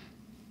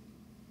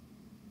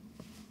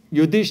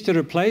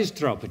 Yudhishthira plays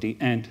Draupadi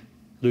and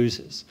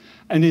loses.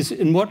 And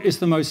in what is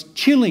the most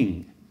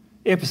chilling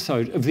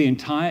episode of the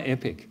entire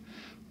epic,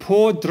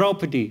 poor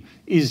Draupadi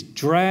is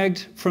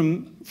dragged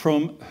from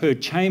her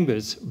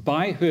chambers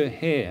by her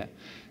hair,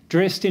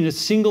 dressed in a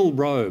single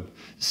robe,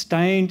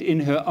 stained in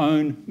her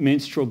own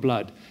menstrual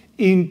blood,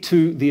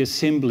 into the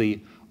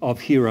assembly of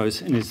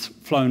heroes and is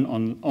flown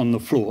on the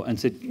floor and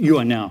said, you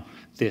are now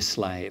their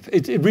slave.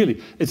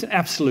 It's an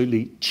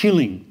absolutely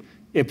chilling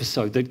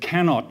episode that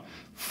cannot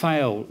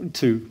fail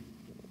to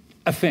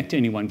affect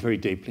anyone very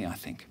deeply, I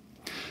think.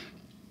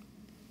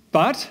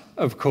 But,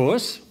 of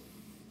course,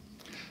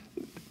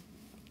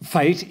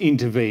 fate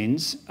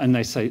intervenes and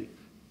they say,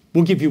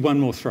 we'll give you one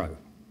more throw.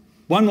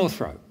 One more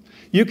throw.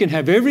 You can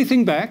have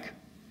everything back,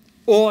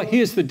 or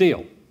here's the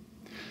deal.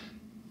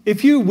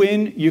 If you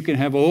win, you can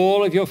have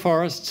all of your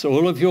forests,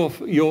 all of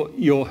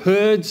your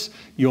herds,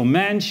 your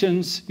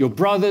mansions, your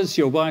brothers,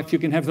 your wife, you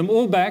can have them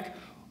all back.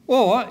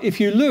 Or if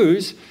you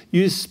lose,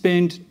 you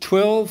spend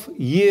 12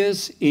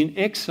 years in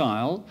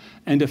exile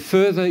and a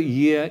further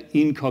year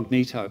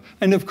incognito.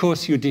 And of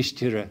course,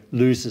 Yudhishthira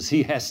loses.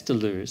 He has to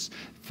lose.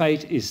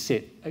 Fate is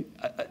set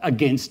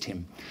against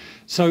him.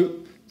 So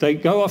they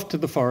go off to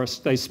the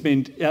forest. They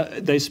spend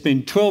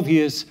 12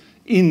 years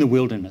in the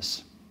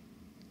wilderness,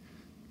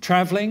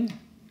 traveling,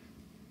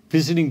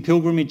 visiting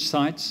pilgrimage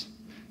sites,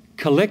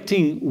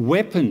 collecting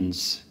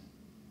weapons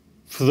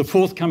for the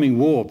forthcoming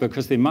war,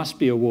 because there must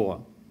be a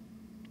war.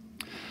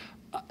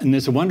 And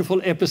there's a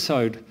wonderful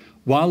episode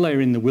while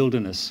they're in the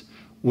wilderness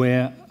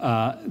where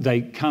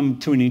they come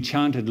to an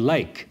enchanted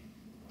lake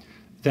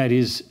that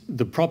is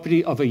the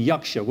property of a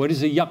yaksha. What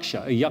is a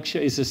yaksha? A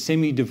yaksha is a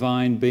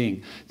semi-divine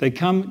being. They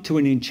come to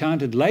an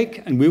enchanted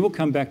lake, and we will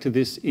come back to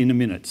this in a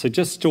minute, so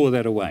just store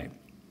that away.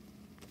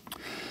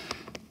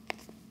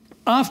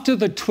 After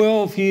the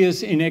 12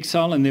 years in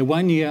exile and their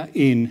 1 year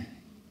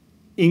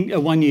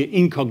one year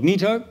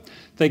incognito,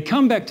 they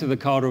come back to the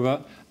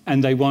Kaurava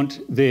and they want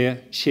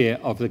their share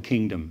of the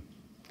kingdom.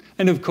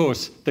 And of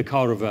course, the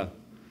Kaurava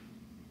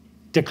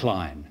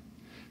decline.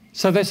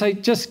 So they say,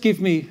 just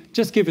give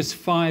us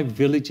 5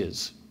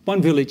 villages,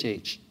 1 village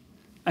each.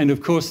 and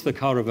of course the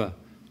Kaurava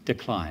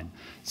decline.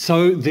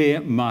 So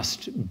there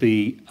must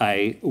be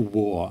a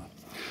war.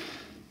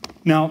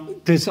 Now,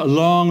 there's a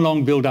long,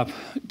 long build-up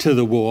to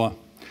the war.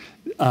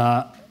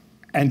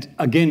 And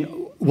again,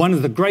 one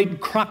of the great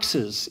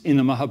cruxes in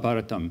the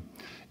Mahābhārata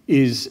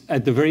is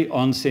at the very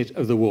onset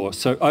of the war.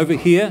 So over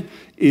here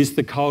is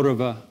the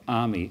Kaurava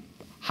army,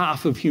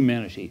 half of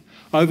humanity.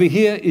 Over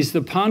here is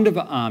the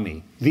Pandava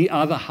army, the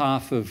other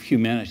half of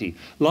humanity,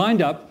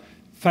 lined up,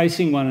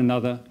 facing one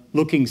another,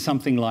 looking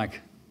something like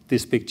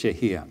this picture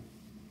here.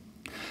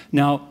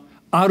 Now,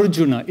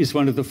 Arjuna is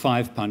one of the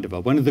 5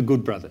 Pandava, one of the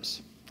good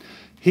brothers.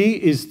 He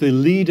is the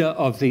leader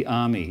of the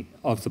army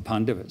of the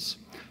Pandavas.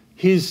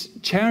 His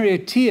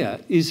charioteer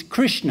is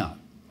Krishna,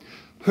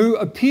 who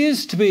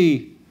appears to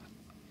be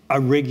a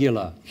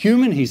regular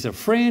human. He's a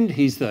friend.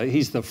 He's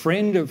the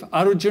friend of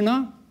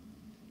Arjuna.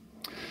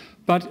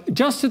 But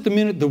just at the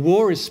minute the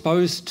war is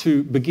supposed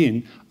to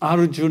begin,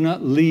 Arjuna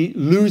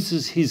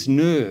loses his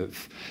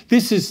nerve.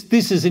 This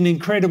is an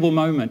incredible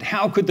moment.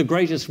 How could the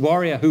greatest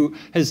warrior who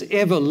has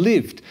ever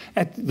lived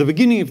at the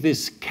beginning of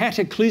this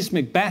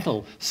cataclysmic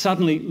battle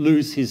suddenly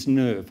lose his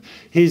nerve?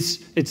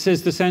 It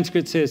says, the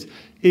Sanskrit says,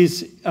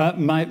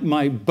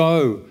 my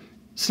bow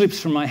slips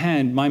from my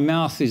hand, my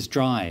mouth is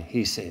dry,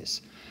 he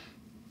says.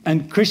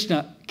 And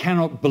Krishna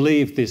cannot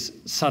believe this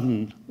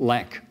sudden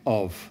lack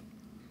of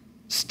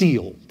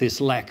steel, this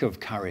lack of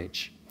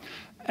courage.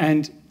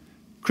 And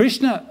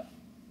Krishna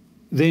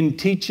then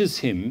teaches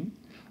him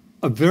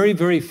a very,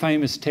 very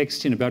famous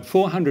text in about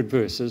 400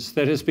 verses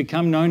that has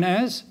become known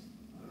as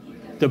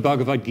the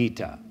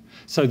Bhagavadgītā.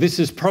 So this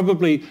is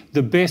probably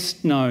the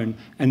best known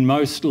and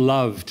most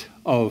loved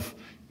of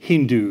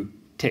Hindu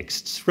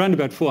texts, around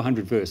about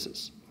 400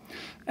 verses.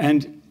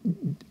 And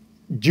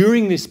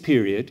during this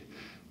period,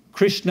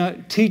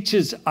 Krishna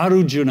teaches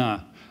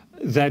Arjuna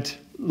that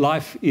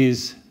life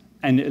is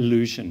an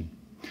illusion.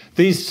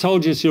 These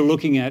soldiers you're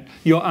looking at,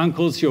 your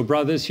uncles, your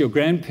brothers, your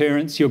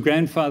grandparents, your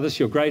grandfathers,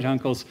 your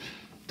great-uncles,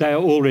 they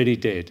are already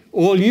dead.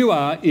 All you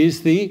are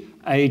is the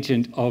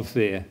agent of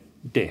their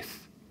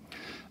death.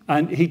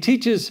 And he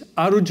teaches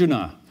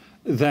Arjuna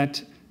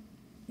that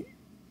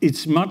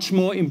it's much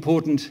more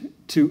important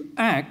to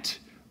act,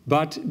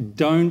 but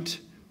don't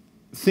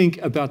think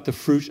about the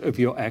fruit of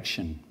your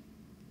action.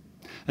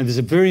 And there's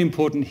a very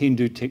important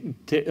Hindu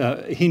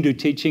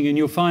teaching, and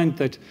you'll find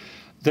that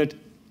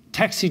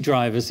taxi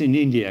drivers in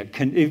India,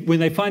 when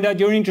they find out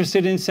you're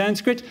interested in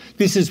Sanskrit,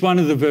 this is one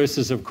of the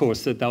verses, of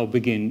course, that they'll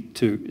begin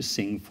to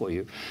sing for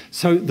you.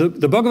 So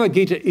the Bhagavad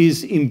Gita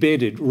is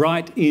embedded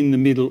right in the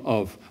middle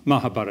of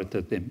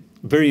Mahābhārata then.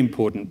 Very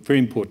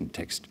important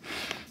text.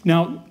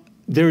 Now,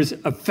 there is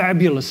a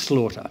fabulous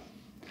slaughter.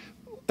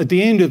 At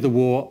the end of the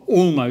war,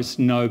 almost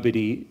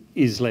nobody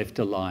is left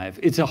alive.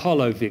 It's a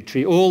hollow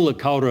victory. All the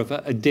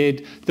Kaurava are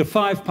dead. The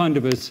 5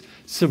 Pandavas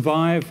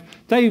survive.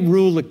 They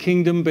rule the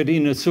kingdom, but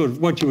in a sort of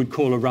what you would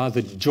call a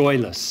rather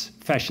joyless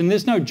fashion.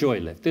 There's no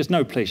joy left. There's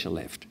no pleasure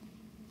left.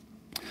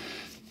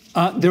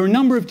 There are a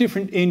number of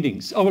different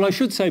endings. Oh, well, I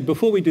should say,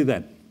 before we do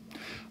that,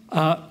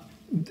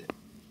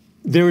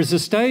 there is a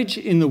stage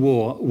in the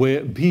war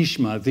where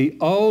Bhishma, the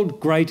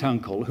old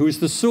great-uncle, who is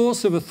the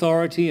source of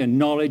authority and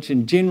knowledge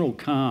and general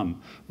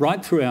calm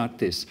right throughout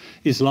this,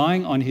 is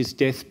lying on his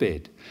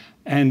deathbed.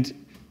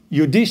 And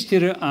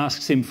Yudhishthira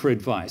asks him for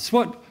advice.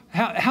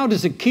 How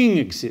does a king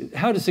exist?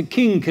 How does a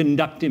king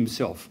conduct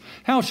himself?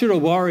 How should a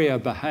warrior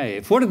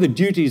behave? What are the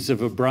duties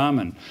of a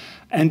Brahmin?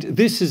 And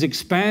this is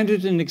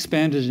expanded and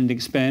expanded and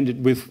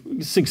expanded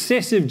with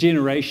successive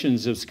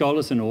generations of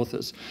scholars and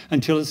authors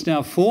until it's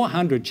now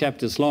 400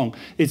 chapters long.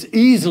 It's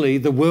easily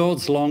the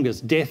world's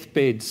longest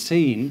deathbed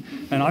scene.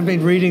 And I've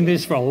been reading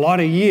this for a lot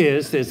of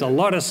years. There's a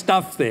lot of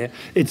stuff there.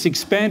 It's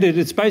expanded.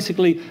 It's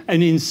basically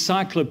an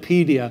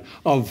encyclopedia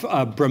of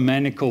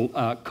Brahmanical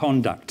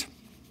conduct.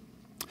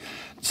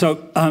 So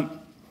that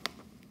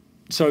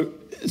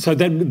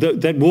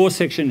war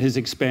section has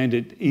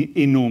expanded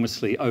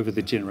enormously over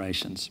the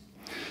generations.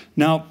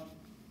 Now,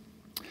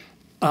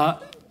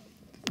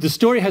 the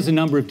story has a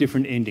number of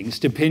different endings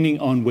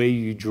depending on where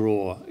you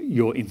draw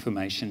your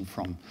information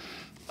from.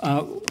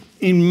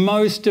 In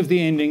most of the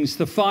endings,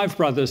 the 5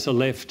 brothers are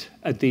left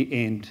at the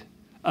end.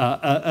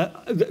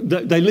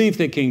 They leave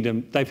their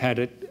kingdom, they've had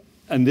it,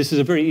 and this is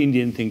a very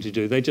Indian thing to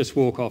do. They just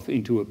walk off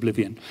into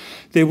oblivion.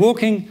 They're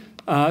walking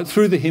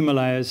through the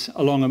Himalayas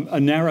along a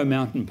narrow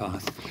mountain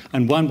path,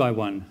 and one by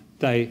one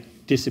they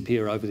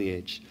disappear over the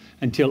edge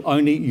until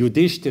only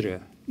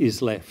Yudhishthira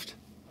is left.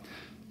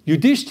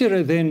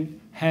 Yudhishthira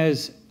then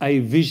has a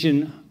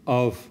vision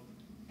of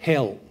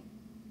hell.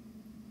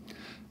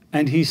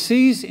 And he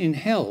sees in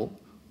hell,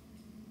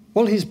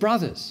 well, his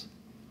brothers.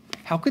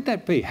 How could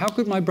that be? How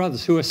could my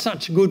brothers, who are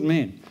such good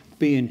men,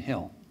 be in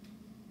hell?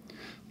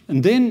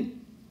 And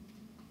then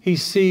he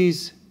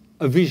sees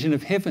a vision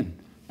of heaven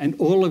and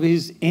all of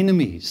his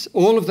enemies,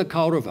 all of the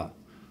Kaurava,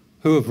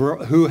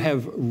 who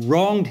have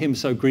wronged him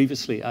so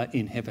grievously are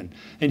in heaven.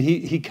 And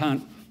he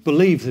can't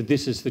believe that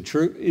this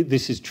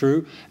is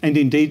true, and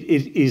indeed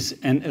it is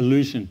an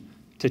illusion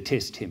to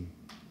test him.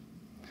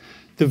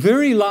 The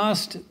very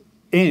last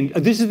end,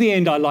 this is the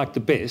end I like the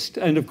best,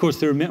 and of course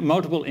there are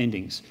multiple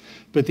endings,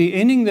 but the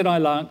ending that I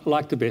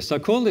like the best, I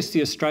call this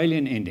the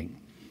Australian ending.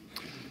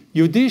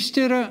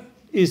 Yudhishthira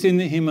is in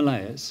the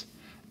Himalayas,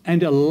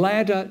 and a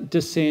ladder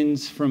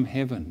descends from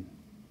heaven.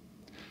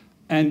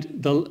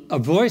 And a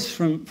voice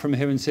from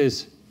heaven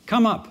says,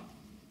 "Come up."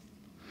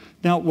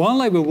 Now, while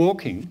they were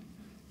walking,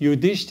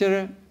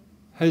 Yudhishthira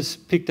has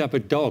picked up a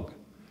dog.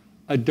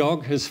 A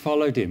dog has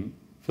followed him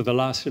for the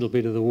last little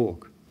bit of the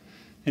walk.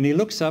 And he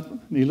looks up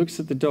and he looks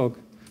at the dog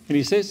and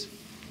he says,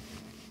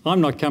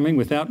 "I'm not coming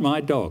without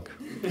my dog."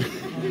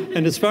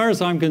 And as far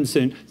as I'm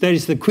concerned, that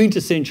is the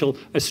quintessential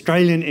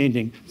Australian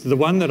ending, the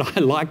one that I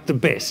like the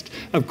best.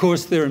 Of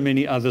course, there are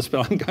many others,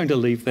 but I'm going to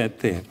leave that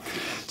there.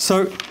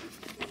 So,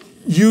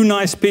 you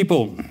nice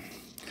people,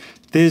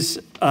 there's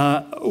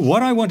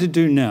what I want to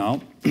do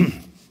now,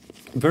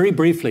 very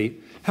briefly.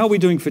 How are we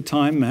doing for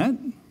time, Matt?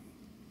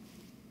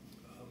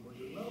 We're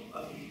doing well.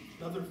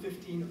 Another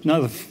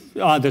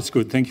 15. That's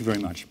good. Thank you very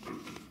much.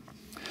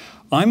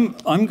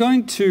 I'm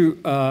going to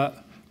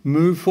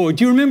move forward.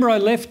 Do you remember I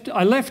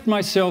left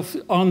myself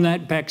on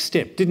that back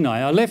step, didn't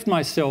I? I left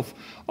myself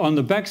on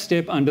the back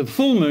step under the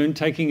full moon,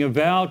 taking a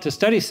vow to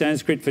study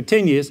Sanskrit for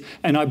 10 years,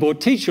 and I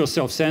bought Teach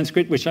Yourself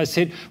Sanskrit, which I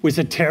said was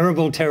a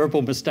terrible,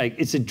 terrible mistake.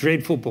 It's a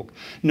dreadful book.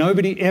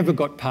 Nobody ever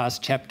got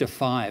past chapter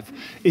 5.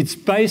 It's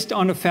based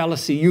on a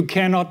fallacy. You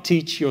cannot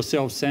teach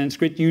yourself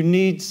Sanskrit. You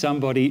need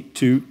somebody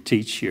to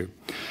teach you.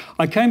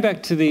 I came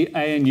back to the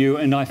ANU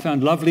and I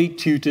found lovely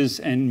tutors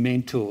and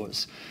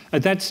mentors.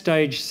 At that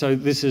stage, so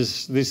this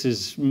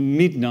is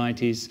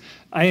mid-90s,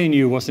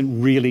 ANU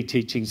wasn't really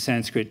teaching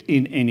Sanskrit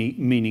in any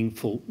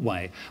meaningful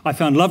way. I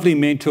found lovely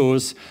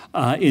mentors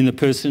in the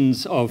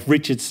persons of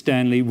Richard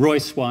Stanley,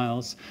 Royce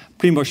Wiles,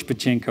 Primož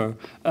Pechenko,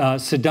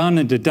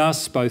 Sadananda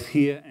Das, both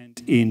here and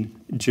in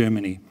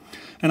Germany.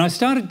 And I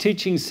started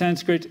teaching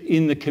Sanskrit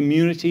in the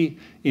community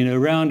in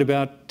around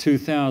about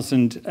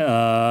 2000,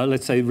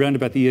 let's say around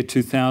about the year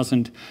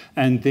 2000,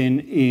 and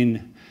then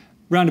in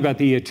round about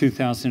the year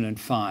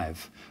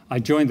 2005. I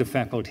joined the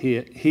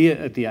faculty here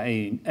at the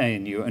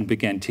ANU and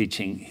began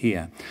teaching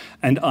here.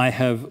 And I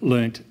have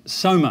learnt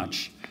so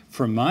much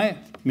from my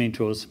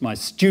mentors, my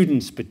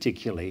students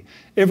particularly.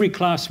 Every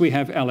class we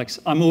have, Alex,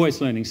 I'm always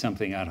learning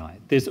something, aren't I?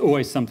 There's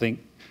always something.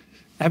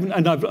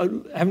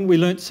 Haven't we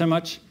learnt so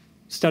much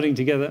studying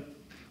together?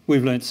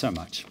 We've learnt so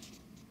much.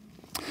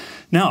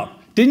 Now,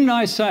 didn't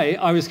I say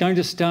I was going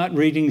to start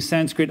reading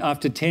Sanskrit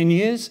after 10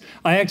 years?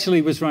 I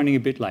actually was running a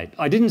bit late.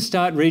 I didn't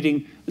start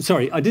reading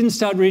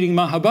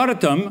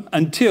Mahābhāratam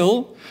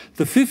until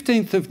the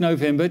 15th of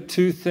November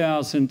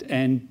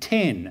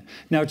 2010.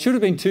 Now, it should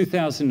have been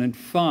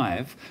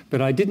 2005,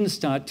 but I didn't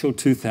start till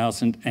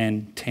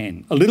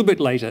 2010, a little bit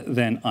later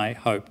than I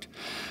hoped.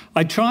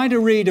 I try to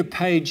read a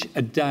page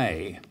a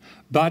day,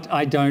 but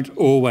I don't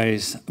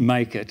always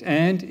make it,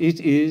 and it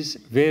is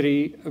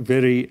very,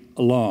 very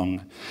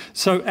long.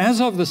 So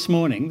as of this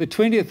morning, the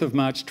 20th of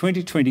March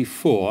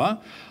 2024,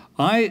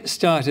 I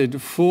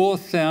started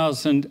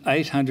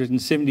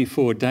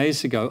 4,874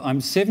 days ago. I'm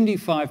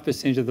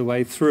 75% of the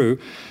way through.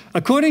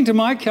 According to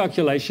my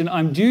calculation,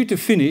 I'm due to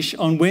finish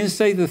on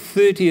Wednesday, the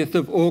 30th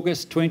of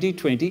August,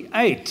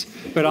 2028,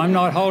 but I'm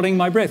not holding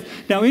my breath.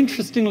 Now,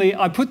 interestingly,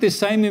 I put this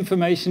same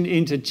information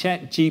into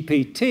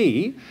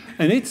ChatGPT,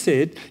 and it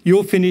said,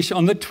 you'll finish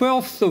on the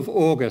 12th of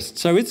August.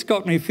 So it's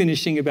got me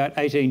finishing about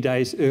 18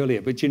 days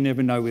earlier, but you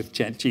never know with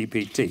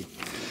ChatGPT.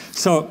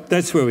 So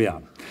that's where we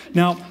are.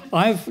 Now,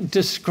 I've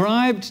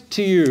described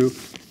to you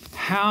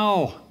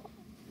how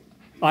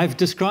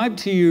the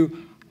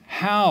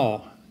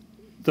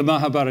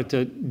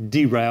Mahābhārata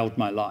derailed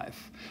my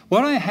life.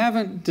 What I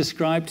haven't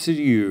described to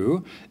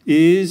you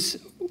is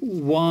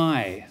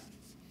why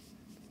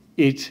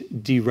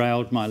it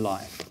derailed my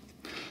life.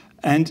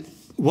 And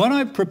what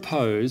I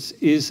propose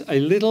is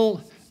a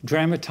little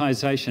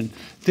dramatization.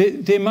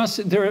 There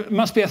must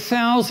be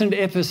 1,000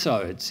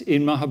 episodes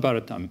in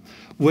Mahābhāratam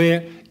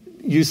where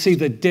you see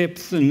the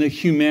depth and the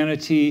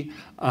humanity.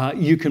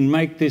 You can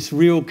make this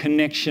real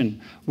connection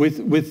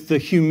with the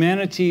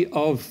humanity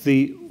of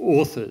the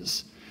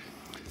authors.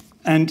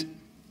 And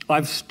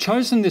I've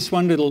chosen this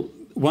one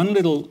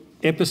little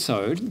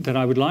episode that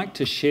I would like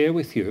to share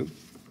with you.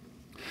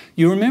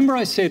 You remember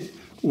I said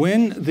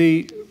when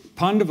the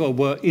Pandava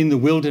were in the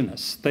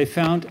wilderness, they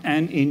found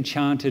an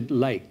enchanted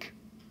lake.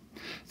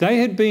 They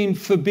had been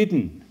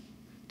forbidden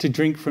to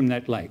drink from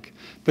that lake,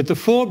 but the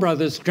 4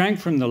 brothers drank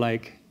from the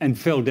lake and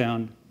fell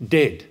down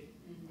dead.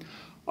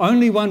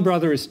 Only one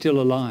brother is still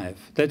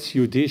alive. That's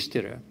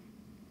Yudhishthira.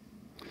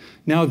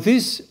 Now,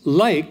 this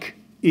lake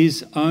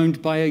is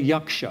owned by a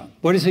yaksha.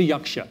 What is a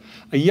yaksha?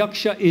 A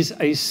yaksha is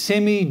a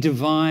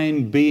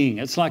semi-divine being.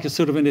 It's like a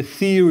sort of an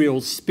ethereal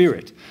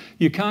spirit.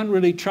 You can't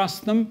really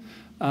trust them.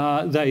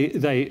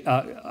 They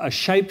are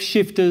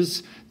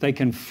shapeshifters. They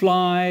can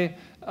fly.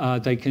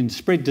 They can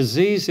spread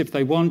disease if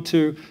they want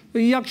to.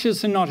 The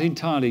yakshas are not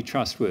entirely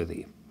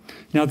trustworthy.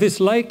 Now,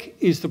 this lake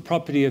is the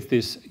property of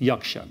this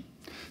yaksha.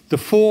 The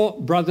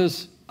 4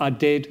 brothers are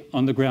dead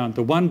on the ground.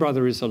 The one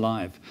brother is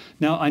alive.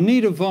 Now, I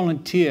need a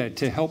volunteer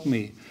to help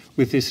me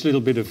with this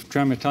little bit of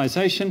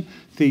dramatisation.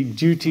 The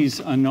duties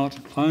are not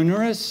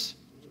onerous.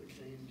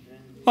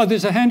 Oh,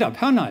 there's a hand up.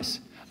 How nice.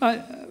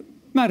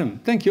 Madam,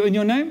 thank you. And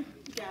your name?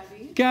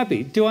 Gabby.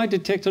 Gabby. Do I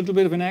detect a little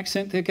bit of an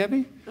accent there,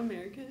 Gabby?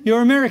 American.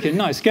 You're American.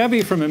 Nice.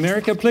 Gabby from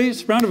America,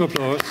 please. Round of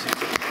applause.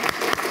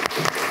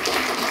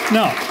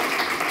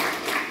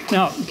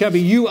 Now, Gabby,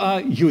 you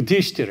are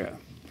Yudhishthira.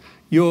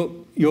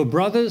 Your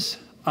brothers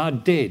are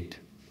dead.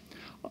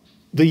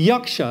 The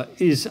Yaksha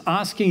is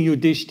asking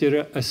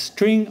Yudhishthira a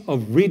string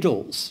of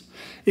riddles.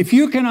 If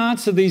you can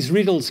answer these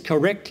riddles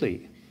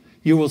correctly,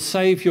 you will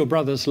save your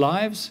brothers'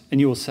 lives and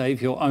you will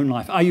save your own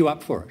life. Are you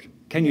up for it?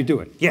 Can you do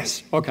it?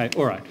 Yes. Okay,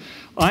 all right.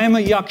 I am a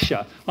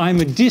Yaksha. I am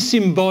a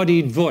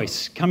disembodied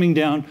voice coming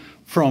down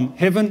from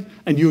heaven,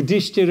 and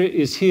Yudhishthira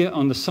is here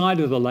on the side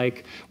of the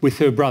lake with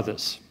her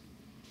brothers.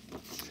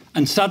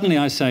 And suddenly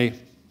I say,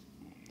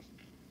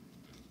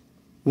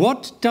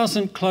 what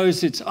doesn't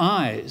close its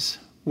eyes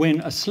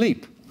when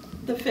asleep?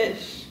 The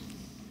fish.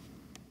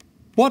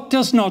 What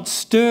does not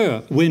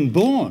stir when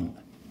born?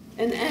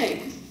 An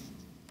egg.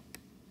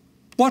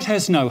 What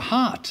has no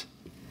heart?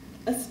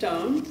 A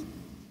stone.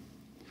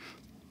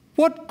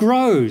 What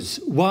grows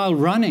while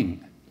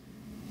running?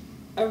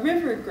 A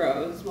river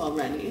grows while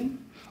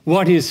running.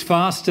 What is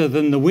faster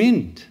than the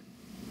wind?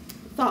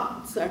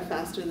 Thoughts are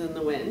faster than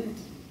the wind.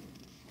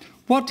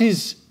 What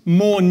is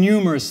more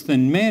numerous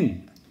than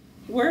men?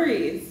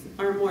 Worries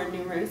are more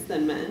numerous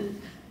than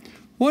men.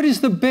 What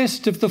is the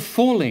best of the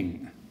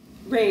falling?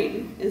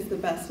 Rain is the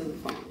best of the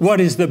falling.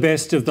 What is the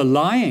best of the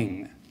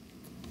lying?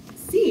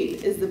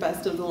 Seed is the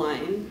best of the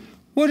lying.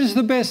 What is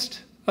the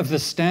best of the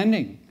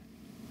standing?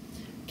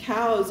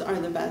 Cows are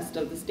the best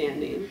of the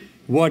standing.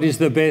 What is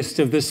the best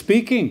of the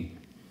speaking?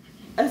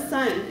 A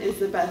son is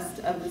the best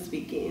of the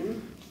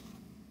speaking.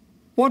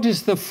 What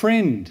is the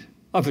friend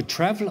of a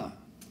traveller?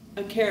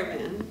 A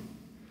caravan.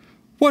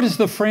 What is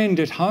the friend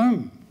at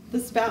home? The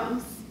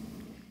spouse.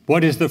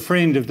 What is the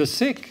friend of the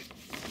sick?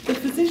 The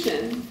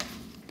physician.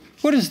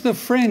 What is the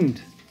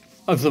friend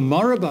of the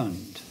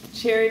moribund?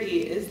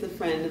 Charity is the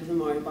friend of the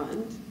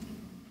moribund.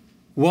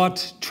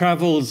 What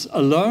travels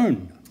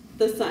alone?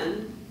 The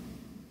sun.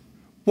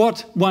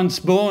 What once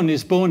born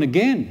is born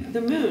again?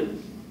 The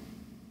moon.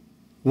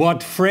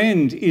 What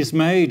friend is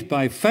made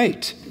by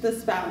fate? The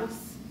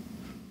spouse.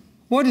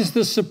 What is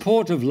the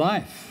support of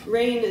life?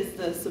 Rain is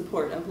the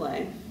support of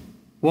life.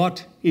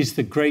 What is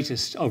the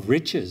greatest of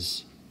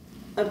riches?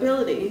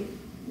 Ability.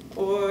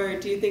 Or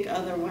do you think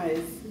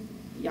otherwise,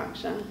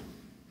 Yaksha?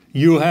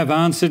 You have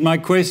answered my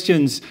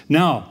questions.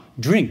 Now,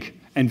 drink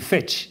and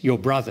fetch your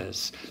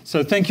brothers.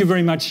 So thank you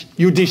very much,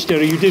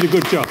 Yudhishthira. You did a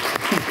good job.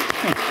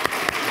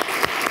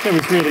 That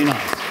was really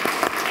nice.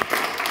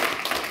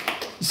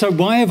 So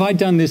why have I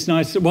done this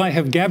nice, why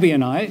have Gabby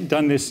and I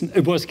done this?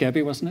 It was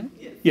Gabby, wasn't it?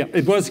 Yes. Yeah,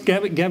 it was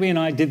Gabby and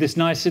I did this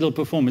nice little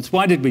performance.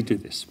 Why did we do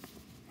this?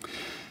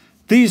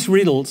 These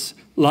riddles,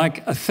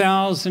 like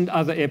 1,000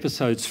 other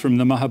episodes from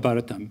the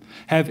Mahābhārata,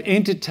 have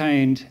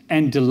entertained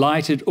and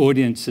delighted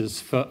audiences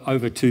for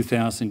over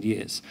 2,000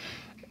 years.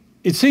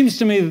 It seems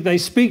to me that they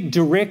speak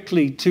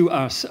directly to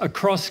us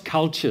across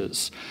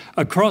cultures,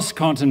 across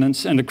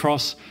continents and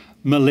across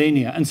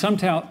millennia, and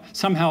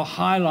somehow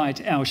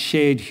highlight our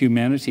shared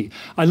humanity.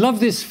 I love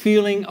this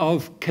feeling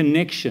of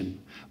connection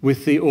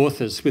with the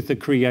authors, with the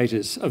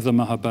creators of the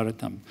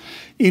Mahābhārata.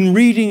 In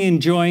reading,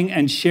 enjoying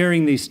and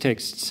sharing these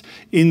texts,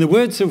 in the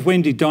words of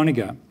Wendy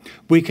Doniger,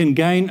 we can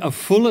gain a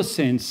fuller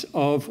sense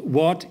of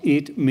what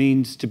it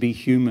means to be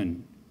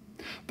human.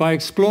 By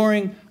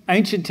exploring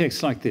ancient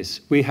texts like this,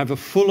 we have a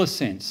fuller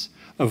sense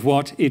of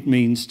what it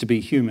means to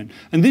be human.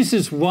 And this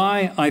is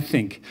why I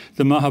think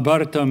the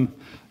Mahābhārata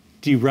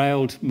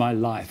derailed my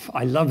life.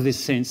 I love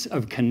this sense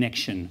of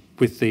connection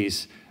with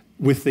these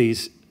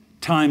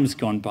times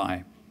gone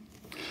by.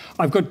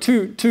 I've got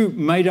two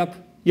made-up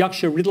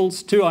Yaksha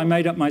riddles, two I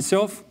made up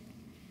myself.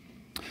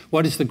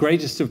 What is the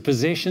greatest of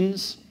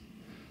possessions?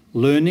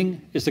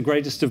 Learning is the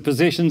greatest of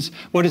possessions.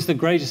 What is the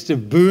greatest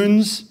of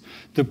boons?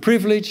 The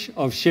privilege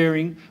of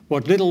sharing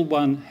what little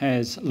one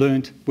has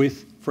learnt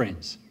with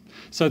friends.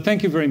 So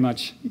thank you very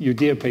much, you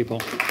dear people.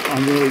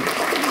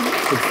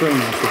 It's very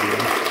nice of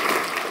you.